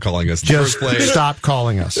idiot for calling us. Just stop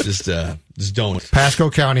calling us. Just don't. Pasco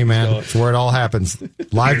County, man. It's where it all happens.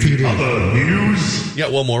 Live PD. News. You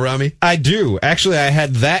got one more, Rami? I do. Actually, I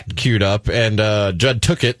had that queued up, and Judd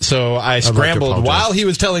took it, so I scrambled while he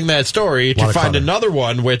was telling that story to find another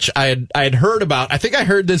one, which I had heard about. I think I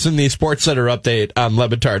heard this in the Sports Center update on Le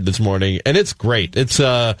Batard this morning, and it's great. It's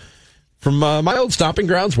from my old stomping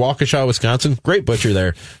grounds, Waukesha, Wisconsin. Great butcher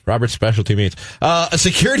there. Robert's specialty meats. A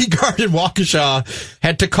security guard in Waukesha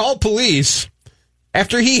had to call police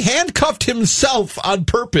after he handcuffed himself on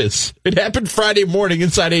purpose. It happened Friday morning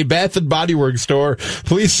inside a Bath and Body Works store.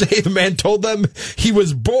 Police say the man told them he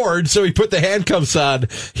was bored, so he put the handcuffs on.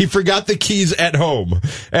 He forgot the keys at home.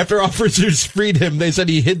 After officers freed him, they said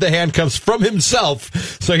he hid the handcuffs from himself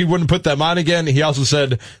so he wouldn't put them on again. He also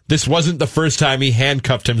said this wasn't the first time he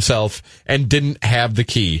handcuffed himself and didn't have the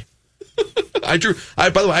key. By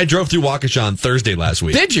the way, I drove through Waukesha on Thursday last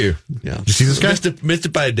week. Did you? Yeah. Did you see this guy? Missed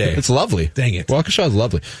it by a day. It's lovely. Dang it. Waukesha is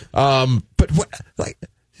lovely. But what, like,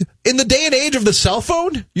 in the day and age of the cell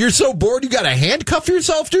phone, you're so bored you got to handcuff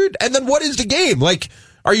yourself, dude? And then what is the game? Like,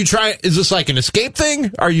 is this like an escape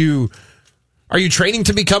thing? Are you training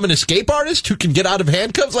to become an escape artist who can get out of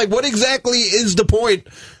handcuffs? Like, what exactly is the point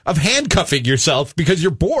of handcuffing yourself because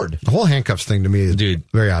you're bored? The whole handcuffs thing to me is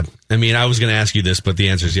very odd. I mean, I was going to ask you this, but the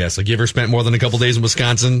answer is yes. Like, you ever spent more than a couple days in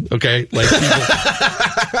Wisconsin? Okay. Like, people...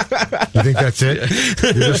 You think that's it?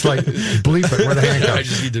 You're just like, bleep it. Where the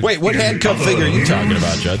handcuffs? Wait, what handcuff thing are you talking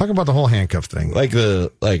about, Judd? Talking about the whole handcuff thing. The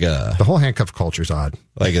whole handcuff culture's odd.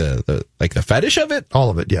 Like the fetish of it? All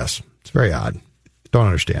of it, yes. It's very odd. Don't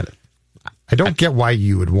understand it. I don't get why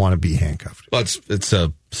you would want to be handcuffed. Well, it's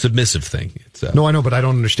a submissive thing. No, I know, but I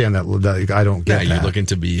don't understand that. I don't get that. You're looking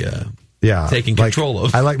to be taking like, control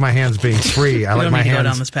of. I like my hands being free. I like my hands. Go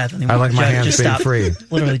down this path anymore. I like my hands being stop. free.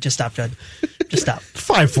 Literally, just stop, Judd. Just stop.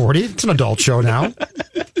 5:40. It's an adult show now. I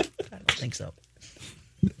don't think so.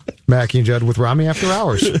 Mackie and Judd with Rami After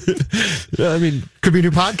Hours. I mean, could be a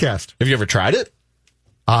new podcast. Have you ever tried it?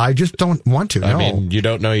 I just don't want to. I mean, you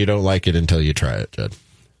don't know you don't like it until you try it, Judd.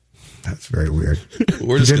 That's very weird.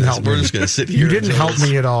 We're just going to sit here. You didn't help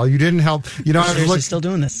me at all. You didn't help. You know, I'm still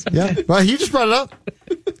doing this. Yeah. Well, he just brought it up.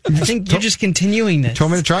 I think you're just continuing this. Told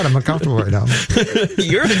me to try it. I'm uncomfortable right now.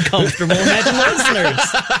 You're uncomfortable. Imagine listeners.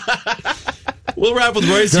 We'll wrap with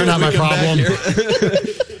Royce. They're not my problem.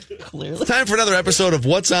 Clearly. Time for another episode of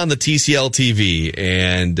What's on the TCL TV.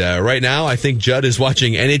 And right now, I think Judd is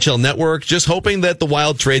watching NHL Network, just hoping that the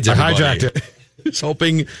Wild trades everybody. I hijacked it. Just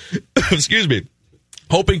hoping,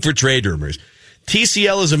 hoping for trade rumors.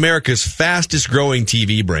 TCL is America's fastest growing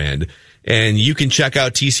TV brand, and you can check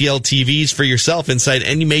out TCL TVs for yourself inside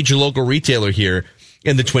any major local retailer here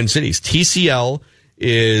in the Twin Cities. TCL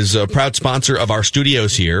is a proud sponsor of our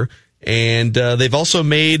studios here, and they've also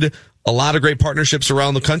made a lot of great partnerships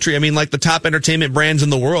around the country. I mean, like the top entertainment brands in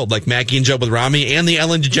the world, like Mackie and Judd with Rami and the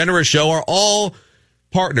Ellen DeGeneres Show, are all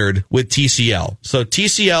partnered with TCL. So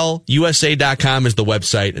TCLUSA.com is the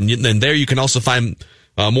website, and then there you can also find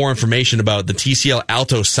more information about the TCL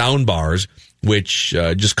Alto sound bars, which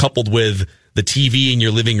just coupled with the TV in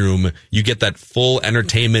your living room, you get that full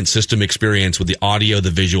entertainment system experience with the audio,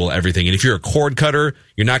 the visual, everything. And if you're a cord cutter,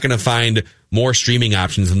 you're not going to find more streaming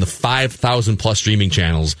options than the 5,000 plus streaming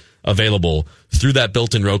channels available through that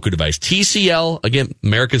built-in Roku device. TCL, again,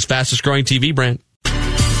 America's fastest growing TV brand.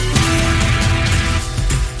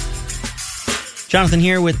 Jonathan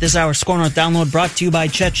here with this hour's Score North download brought to you by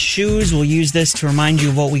Chet's Shoes. We'll use this to remind you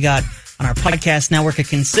of what we got on our podcast network. It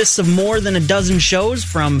consists of more than a dozen shows,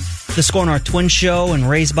 from the Score North Twin Show and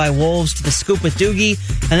Raised by Wolves to the Scoop with Doogie,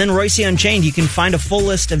 and then Royce Unchained. You can find a full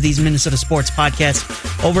list of these Minnesota sports podcasts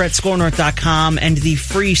over at ScoreNorth.com and the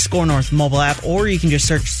free Score North mobile app, or you can just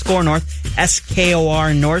search Score North,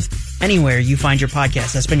 S-K-O-R North, anywhere you find your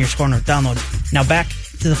podcast. That's been your Score North download. Now back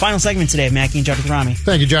to the final segment today of Mackie and Judd with Rami.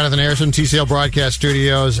 Thank you, Jonathan Harrison, TCL Broadcast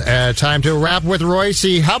Studios. Time to wrap with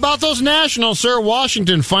Royce. How about those Nationals, sir?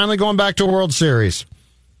 Washington finally going back to a World Series.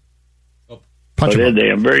 Did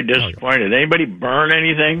they? I'm very disappointed. Anybody burn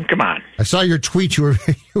anything? Come on. I saw your tweet. You were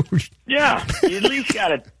Yeah, you at least got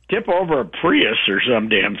to tip over a Prius or some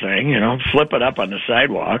damn thing, flip it up on the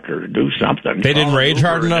sidewalk or do something. They didn't rage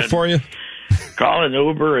hard enough for you? Call an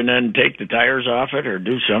Uber and then take the tires off it or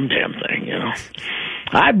do some damn thing,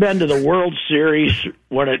 I've been to the World Series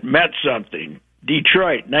when it meant something.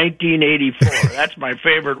 Detroit, 1984. That's my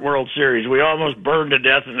favorite World Series. We almost burned to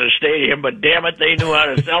death in the stadium, but damn it, they knew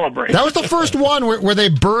how to celebrate. That was the first one where they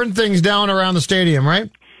burned things down around the stadium, right?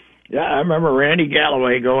 Yeah, I remember Randy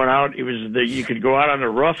Galloway going out. You could go out on the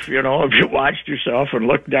roof, you know, if you watched yourself and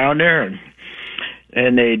look down there,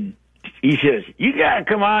 and he says, "You got to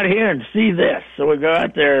come out here and see this." So we go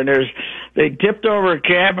out there, and they tipped over a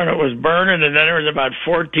cabin. It was burning, and then there was about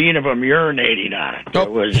 14 of them urinating on it. It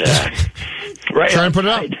was right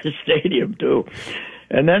outside the stadium too.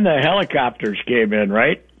 And then the helicopters came in,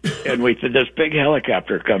 right? And this big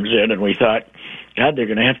helicopter comes in, and we thought, God, they're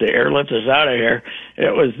going to have to airlift us out of here.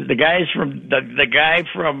 It was the guys from the guy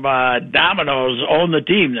from Domino's owned the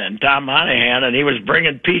team then, Tom Monahan, and he was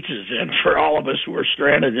bringing pizzas in for all of us who were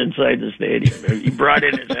stranded inside the stadium. He brought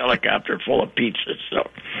in his helicopter full of pizzas. So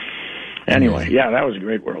anyway, yeah, that was a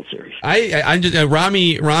great World Series. I'm just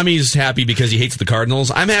Rami's happy because he hates the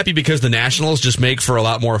Cardinals. I'm happy because the Nationals just make for a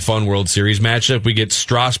lot more fun World Series matchup. We get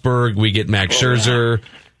Strasburg, we get Max Scherzer.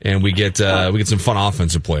 And we get some fun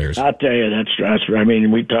offensive players. I'll tell you, that Strasburg. I mean,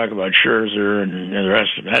 we talk about Scherzer and the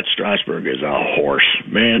rest of that. Strasburg is a horse,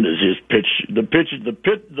 man. Is his pitch,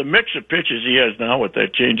 the mix of pitches he has now with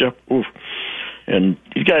that changeup. Oof. And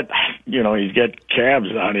he's got calves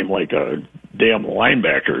on him like a damn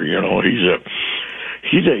linebacker. You know,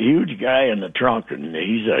 he's a huge guy in the trunk, and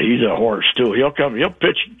he's a horse too. He'll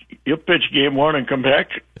pitch game one and come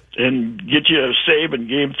back and get you a save in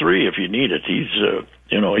game 3 if you need it. He's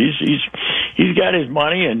got his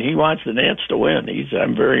money, and he wants the Nats to win.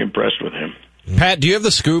 I'm very impressed with him. Pat, do you have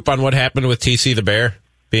the scoop on what happened with TC the Bear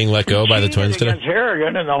being let go by the Twins today? Against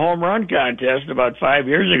Harrigan in the home run contest about 5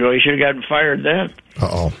 years ago. He should have gotten fired then.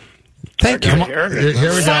 Uh-oh. Thank you. Here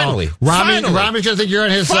we Finally. go. Rami's going to think you're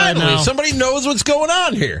on his side now. Somebody knows what's going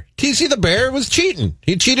on here. TC the Bear was cheating.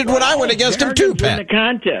 He cheated when I went against him too, Pat. In the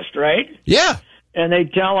contest, right? Yeah. And they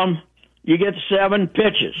tell him, you get 7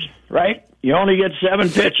 pitches, right? You only get 7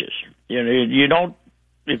 pitches. You don't.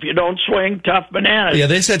 If you don't swing, tough bananas. Yeah,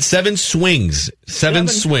 they said 7 swings. 7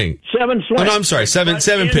 swings. 7 swings. Oh, no, I'm sorry. 7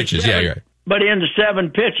 pitches. Yeah, you're right. But in 7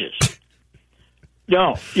 pitches.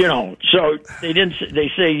 No, so they didn't.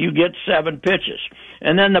 They say you get 7 pitches,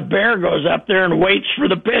 and then the Bear goes up there and waits for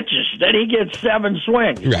the pitches. Then he gets 7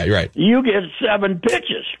 swings. Right. You get 7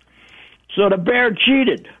 pitches. So the Bear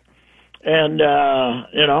cheated, and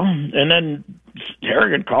and then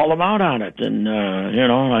Harrigan called him out on it, and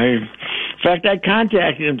in fact, I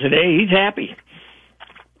contacted him today. He's happy.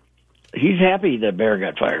 He's happy the Bear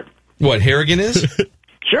got fired. What, Harrigan is?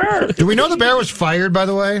 Sure. Do we know the Bear was fired, by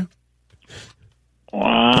the way?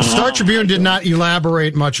 The Star Tribune did not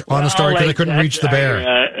elaborate much on the story because they couldn't reach the Bear.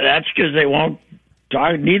 That's because they won't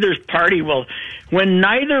talk. Neither party will.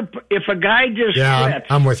 If a guy just quits.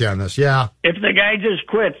 I'm with you on this. Yeah. If the guy just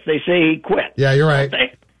quits, they say he quit. Yeah, you're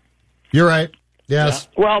right. You're right. Yes.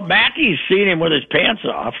 Yeah. Well, Mackey's seen him with his pants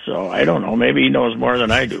off, so I don't know. Maybe he knows more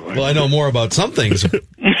than I do. Well, I know more about some things.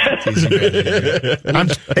 Wouldn't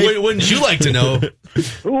you like to know?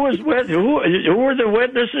 Who was with who were the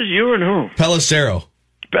witnesses? You and who? Pelissero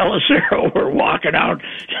were walking out,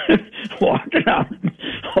 opened up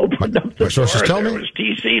the door. There was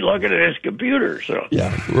TC looking at his computer. So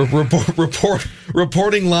yeah,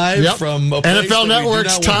 reporting live from a place NFL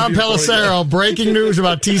Network's Tom Pelissero. Breaking news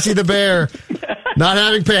about TC the Bear not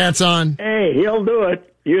having pants on. Hey, he'll do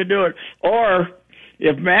it. You do it. Or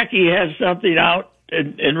if Mackey has something out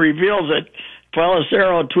and reveals it,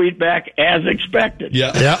 Pelissero tweet back as expected.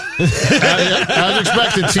 Yeah. As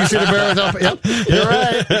expected. TC the Bear was up. Yep. You're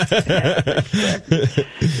right.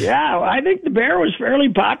 Yeah, I think the Bear was fairly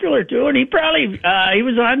popular too, and he probably he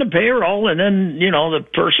was on the payroll, and then the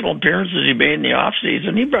personal appearances he made in the off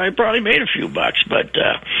season, he probably made a few bucks. But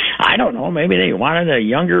I don't know. Maybe they wanted a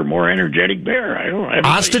younger, more energetic Bear. I don't know.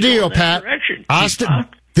 Astudillo, Pat.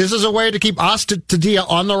 This is a way to keep Astudillo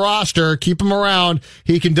on the roster, keep him around.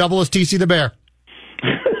 He can double as TC the Bear.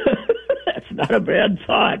 That's not a bad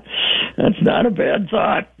thought.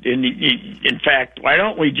 In fact, why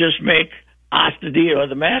don't we just make Astudillo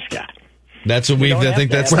the mascot? That's what I think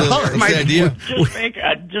that's the idea.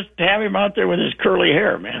 Just have him out there with his curly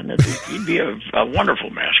hair, man. He'd be a wonderful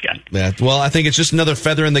mascot. Yeah, well, I think it's just another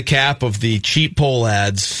feather in the cap of the cheap poll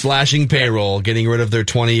ads, slashing payroll, getting rid of their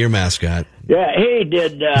 20-year mascot. Yeah. Hey,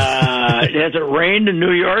 has it rained in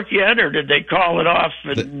New York yet, or did they call it off?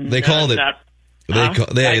 They called it. I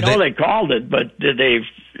know they called it, but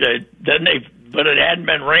but it hadn't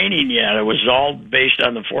been raining yet. It was all based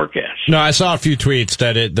on the forecast. No, I saw a few tweets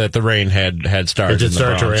that the rain had started. It did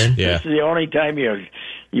start to rain. Yeah, this is the only time you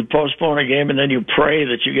postpone a game and then you pray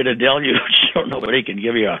that you get a deluge. So nobody can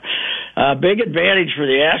give you a big advantage for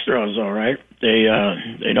the Astros, though, right? They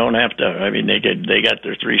don't have to. I mean, they got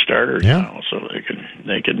their 3 starters now, so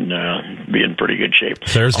they can be in pretty good shape.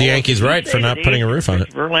 There's the Yankees right for not putting a roof on it.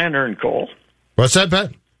 Verlander and Cole. What's that,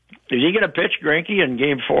 Pat? Is he going to pitch Greinke in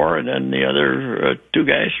Game 4 and then the other two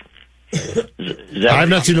guys? I've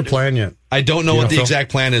not seen the plan yet. I don't know what the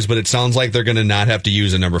exact plan is, but it sounds like they're going to not have to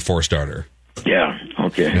use a number 4 starter. Yeah.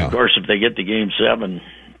 Okay. Yeah. Of course, if they get to Game 7,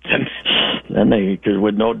 then they, because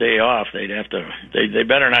with no day off, they'd have to. They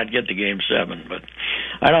better not get to Game 7, but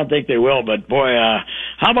I don't think they will. But boy,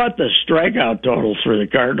 how about the strikeout totals for the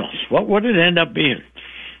Cardinals? What did it end up being?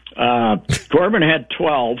 Corbin had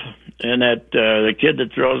 12, and that the kid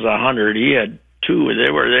that throws 100, he had 2.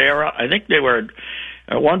 They were. I think they were.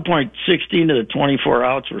 At one point, 16 of the 24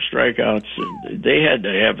 outs were strikeouts. They had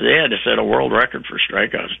to set a world record for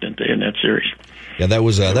strikeouts, didn't they, in that series? Yeah, that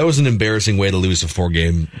was an embarrassing way to lose a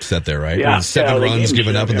 4-game set there, right? Yeah, 7 runs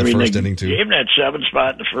given up in the first inning too. They gave him that 7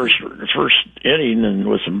 spot in the first inning, and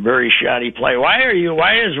with some very shoddy play. Why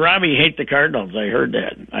does Robbie hate the Cardinals? I heard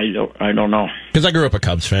that. I don't know. Because I grew up a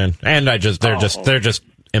Cubs fan, and they're just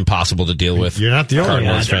impossible to deal with. You're not the only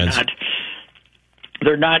Cardinals fans.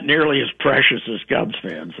 They're not nearly as precious as Cubs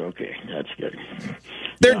fans. Okay, that's good.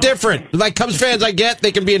 They're different. Like Cubs fans, I get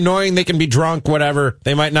they can be annoying, they can be drunk, whatever.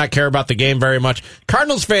 They might not care about the game very much.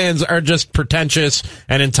 Cardinals fans are just pretentious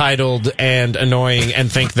and entitled and annoying,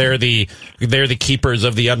 and think they're the keepers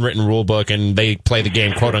of the unwritten rule book, and they play the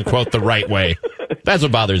game quote unquote the right way. That's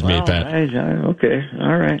what bothers me, Pat. Okay,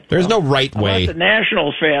 all right. There's no right way. The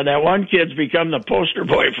Nationals fan, that one kid's become the poster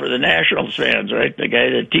boy for the Nationals fans, right? The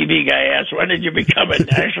TV guy asked, "When did you become a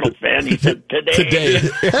Nationals fan?" He said, "Today."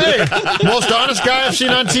 Hey, most honest guy I've seen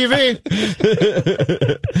on TV.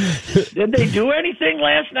 Did they do anything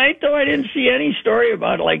last night, though? I didn't see any story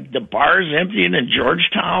about, like, the bars emptying in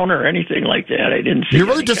Georgetown or anything like that. I didn't see. You're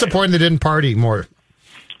really disappointed they didn't party more.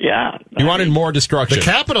 Yeah. You wanted more destruction. The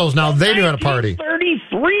Capitals, now they knew how to party.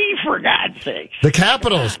 33, for God's sake. The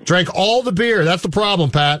Capitals drank all the beer. That's the problem,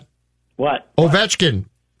 Pat. What? Ovechkin.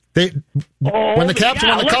 When the Caps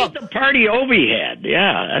won the Cup. Look at the party Ovi had.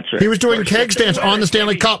 Yeah, that's right. He was doing keg stands on the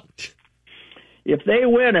Stanley Cup. If they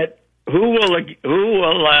win it,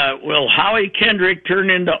 will Howie Kendrick turn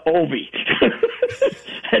into Ovi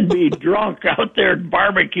and be drunk out there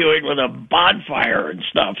barbecuing with a bonfire and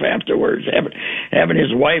stuff afterwards, having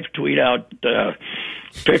his wife tweet out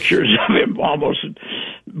pictures of him almost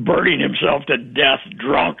burning himself to death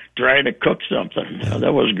drunk trying to cook something.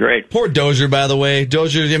 That was great. Poor Dozier, by the way.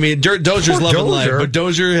 Dozier's loving life, but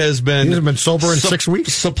Dozier has been sober in 6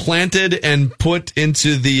 weeks, supplanted and put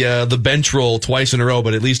into the bench role twice in a row.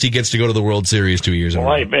 But at least he gets to go to the World Series 2 years in a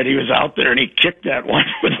row. I bet he was out there and he kicked that one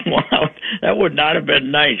with one out. That would not have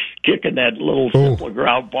been nice, kicking that little simple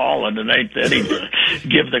ground ball in the ninth inning to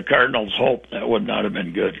give the Cardinals hope. That would not have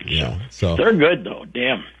been good. Yeah, so they're good though.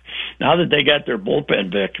 Damn. Now that they got their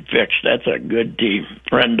bullpen fixed, that's a good team.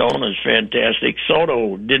 Rendon is fantastic.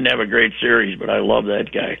 Soto didn't have a great series, but I love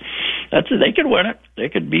that guy. They could win it. They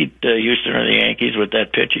could beat Houston or the Yankees with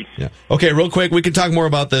that pitching. Yeah. Okay, real quick, we can talk more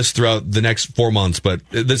about this throughout the next 4 months, but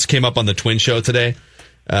this came up on the Twin Show today.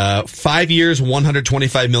 5 years,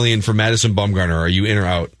 $125 million for Madison Bumgarner. Are you in or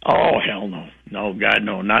out? Oh, hell no. No, God,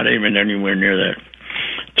 no. Not even anywhere near that.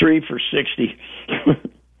 3 for $60.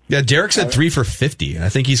 Yeah, Derek said 3 for $50. I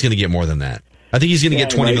think he's going to get more than that. I think he's going to get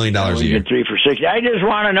 $20 million a year. 3 for $60. I just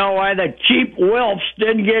want to know why the cheap Wilfs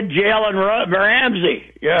didn't get Jalen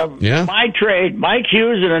Ramsey. Yeah. My trade, Mike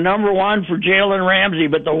Hughes and a number 1 for Jalen Ramsey,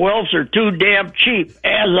 but the Wilfs are too damn cheap,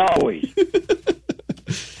 as always.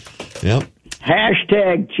 Yep.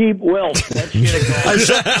 Hashtag cheap Wilfs.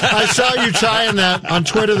 I saw you trying that on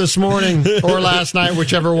Twitter this morning or last night,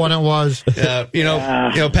 whichever one it was.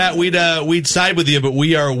 Pat, we'd side with you, but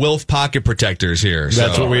we are Wilf pocket protectors here.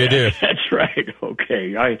 That's what we do. That's right.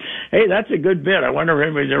 Okay. Hey, that's a good bit. I wonder if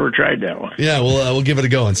anybody's ever tried that one. Yeah, we'll give it a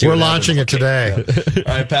go and see. We're launching it today. All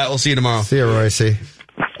right, Pat. We'll see you tomorrow. See you, Royce.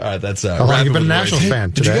 All right, that's how long have you been a Nationals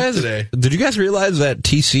fan today? Did you guys realize that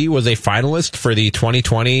TC was a finalist for the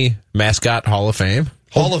 2020 Mascot Hall of Fame?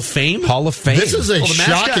 Hall of Fame? Hall of Fame. This is a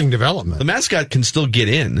shocking development. The mascot can still get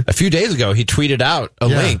in. A few days ago, he tweeted out a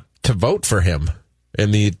link to vote for him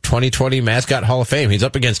in the 2020 Mascot Hall of Fame. He's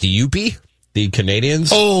up against Youppi, the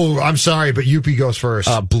Canadians. Oh, I'm sorry, but Youppi goes first.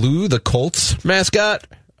 Blue, the Colts mascot.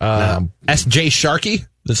 S.J. Sharkey,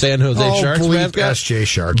 the San Jose Sharks mascot. S.J.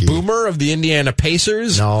 Sharkey. Boomer of the Indiana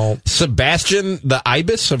Pacers. No. Sebastian, the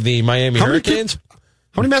Ibis of the Miami Hurricanes.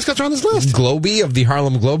 How many mascots are on this list? Globy of the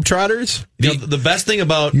Harlem Globetrotters. The best thing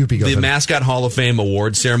about the Mascot Hall of Fame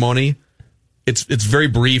award ceremony, it's very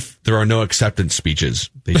brief. There are no acceptance speeches.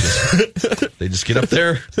 They just get up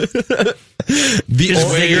there. Just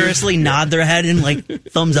vigorously nod their head and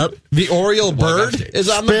thumbs up. The Oriole bird is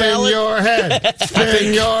on the ballot.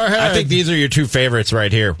 Spin your head. I think these are your two favorites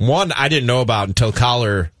right here. One I didn't know about until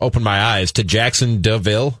Collar opened my eyes to Jackson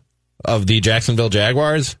DeVille of the Jacksonville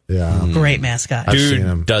Jaguars. Yeah. Great mascot.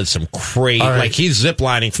 Dude does some crazy, like he's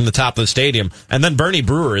ziplining from the top of the stadium. And then Bernie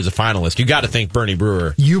Brewer is a finalist. You got to think Bernie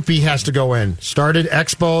Brewer. UP has to go in. Started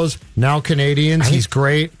Expos, now Canadians. He's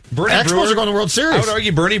great. Expos are going to the World Series. I would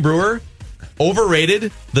argue Bernie Brewer,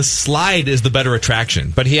 overrated. The slide is the better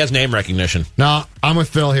attraction. But he has name recognition. No, I'm with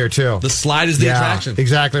Phil here, too. The slide is the attraction.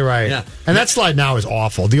 Exactly right. Yeah. And that slide now is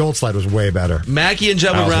awful. The old slide was way better. Mackie and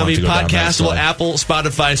Jeb Rami, podcastable, Apple,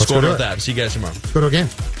 Spotify, Score North app. See you guys tomorrow. Let's go to a game.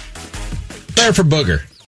 Fair for Booger.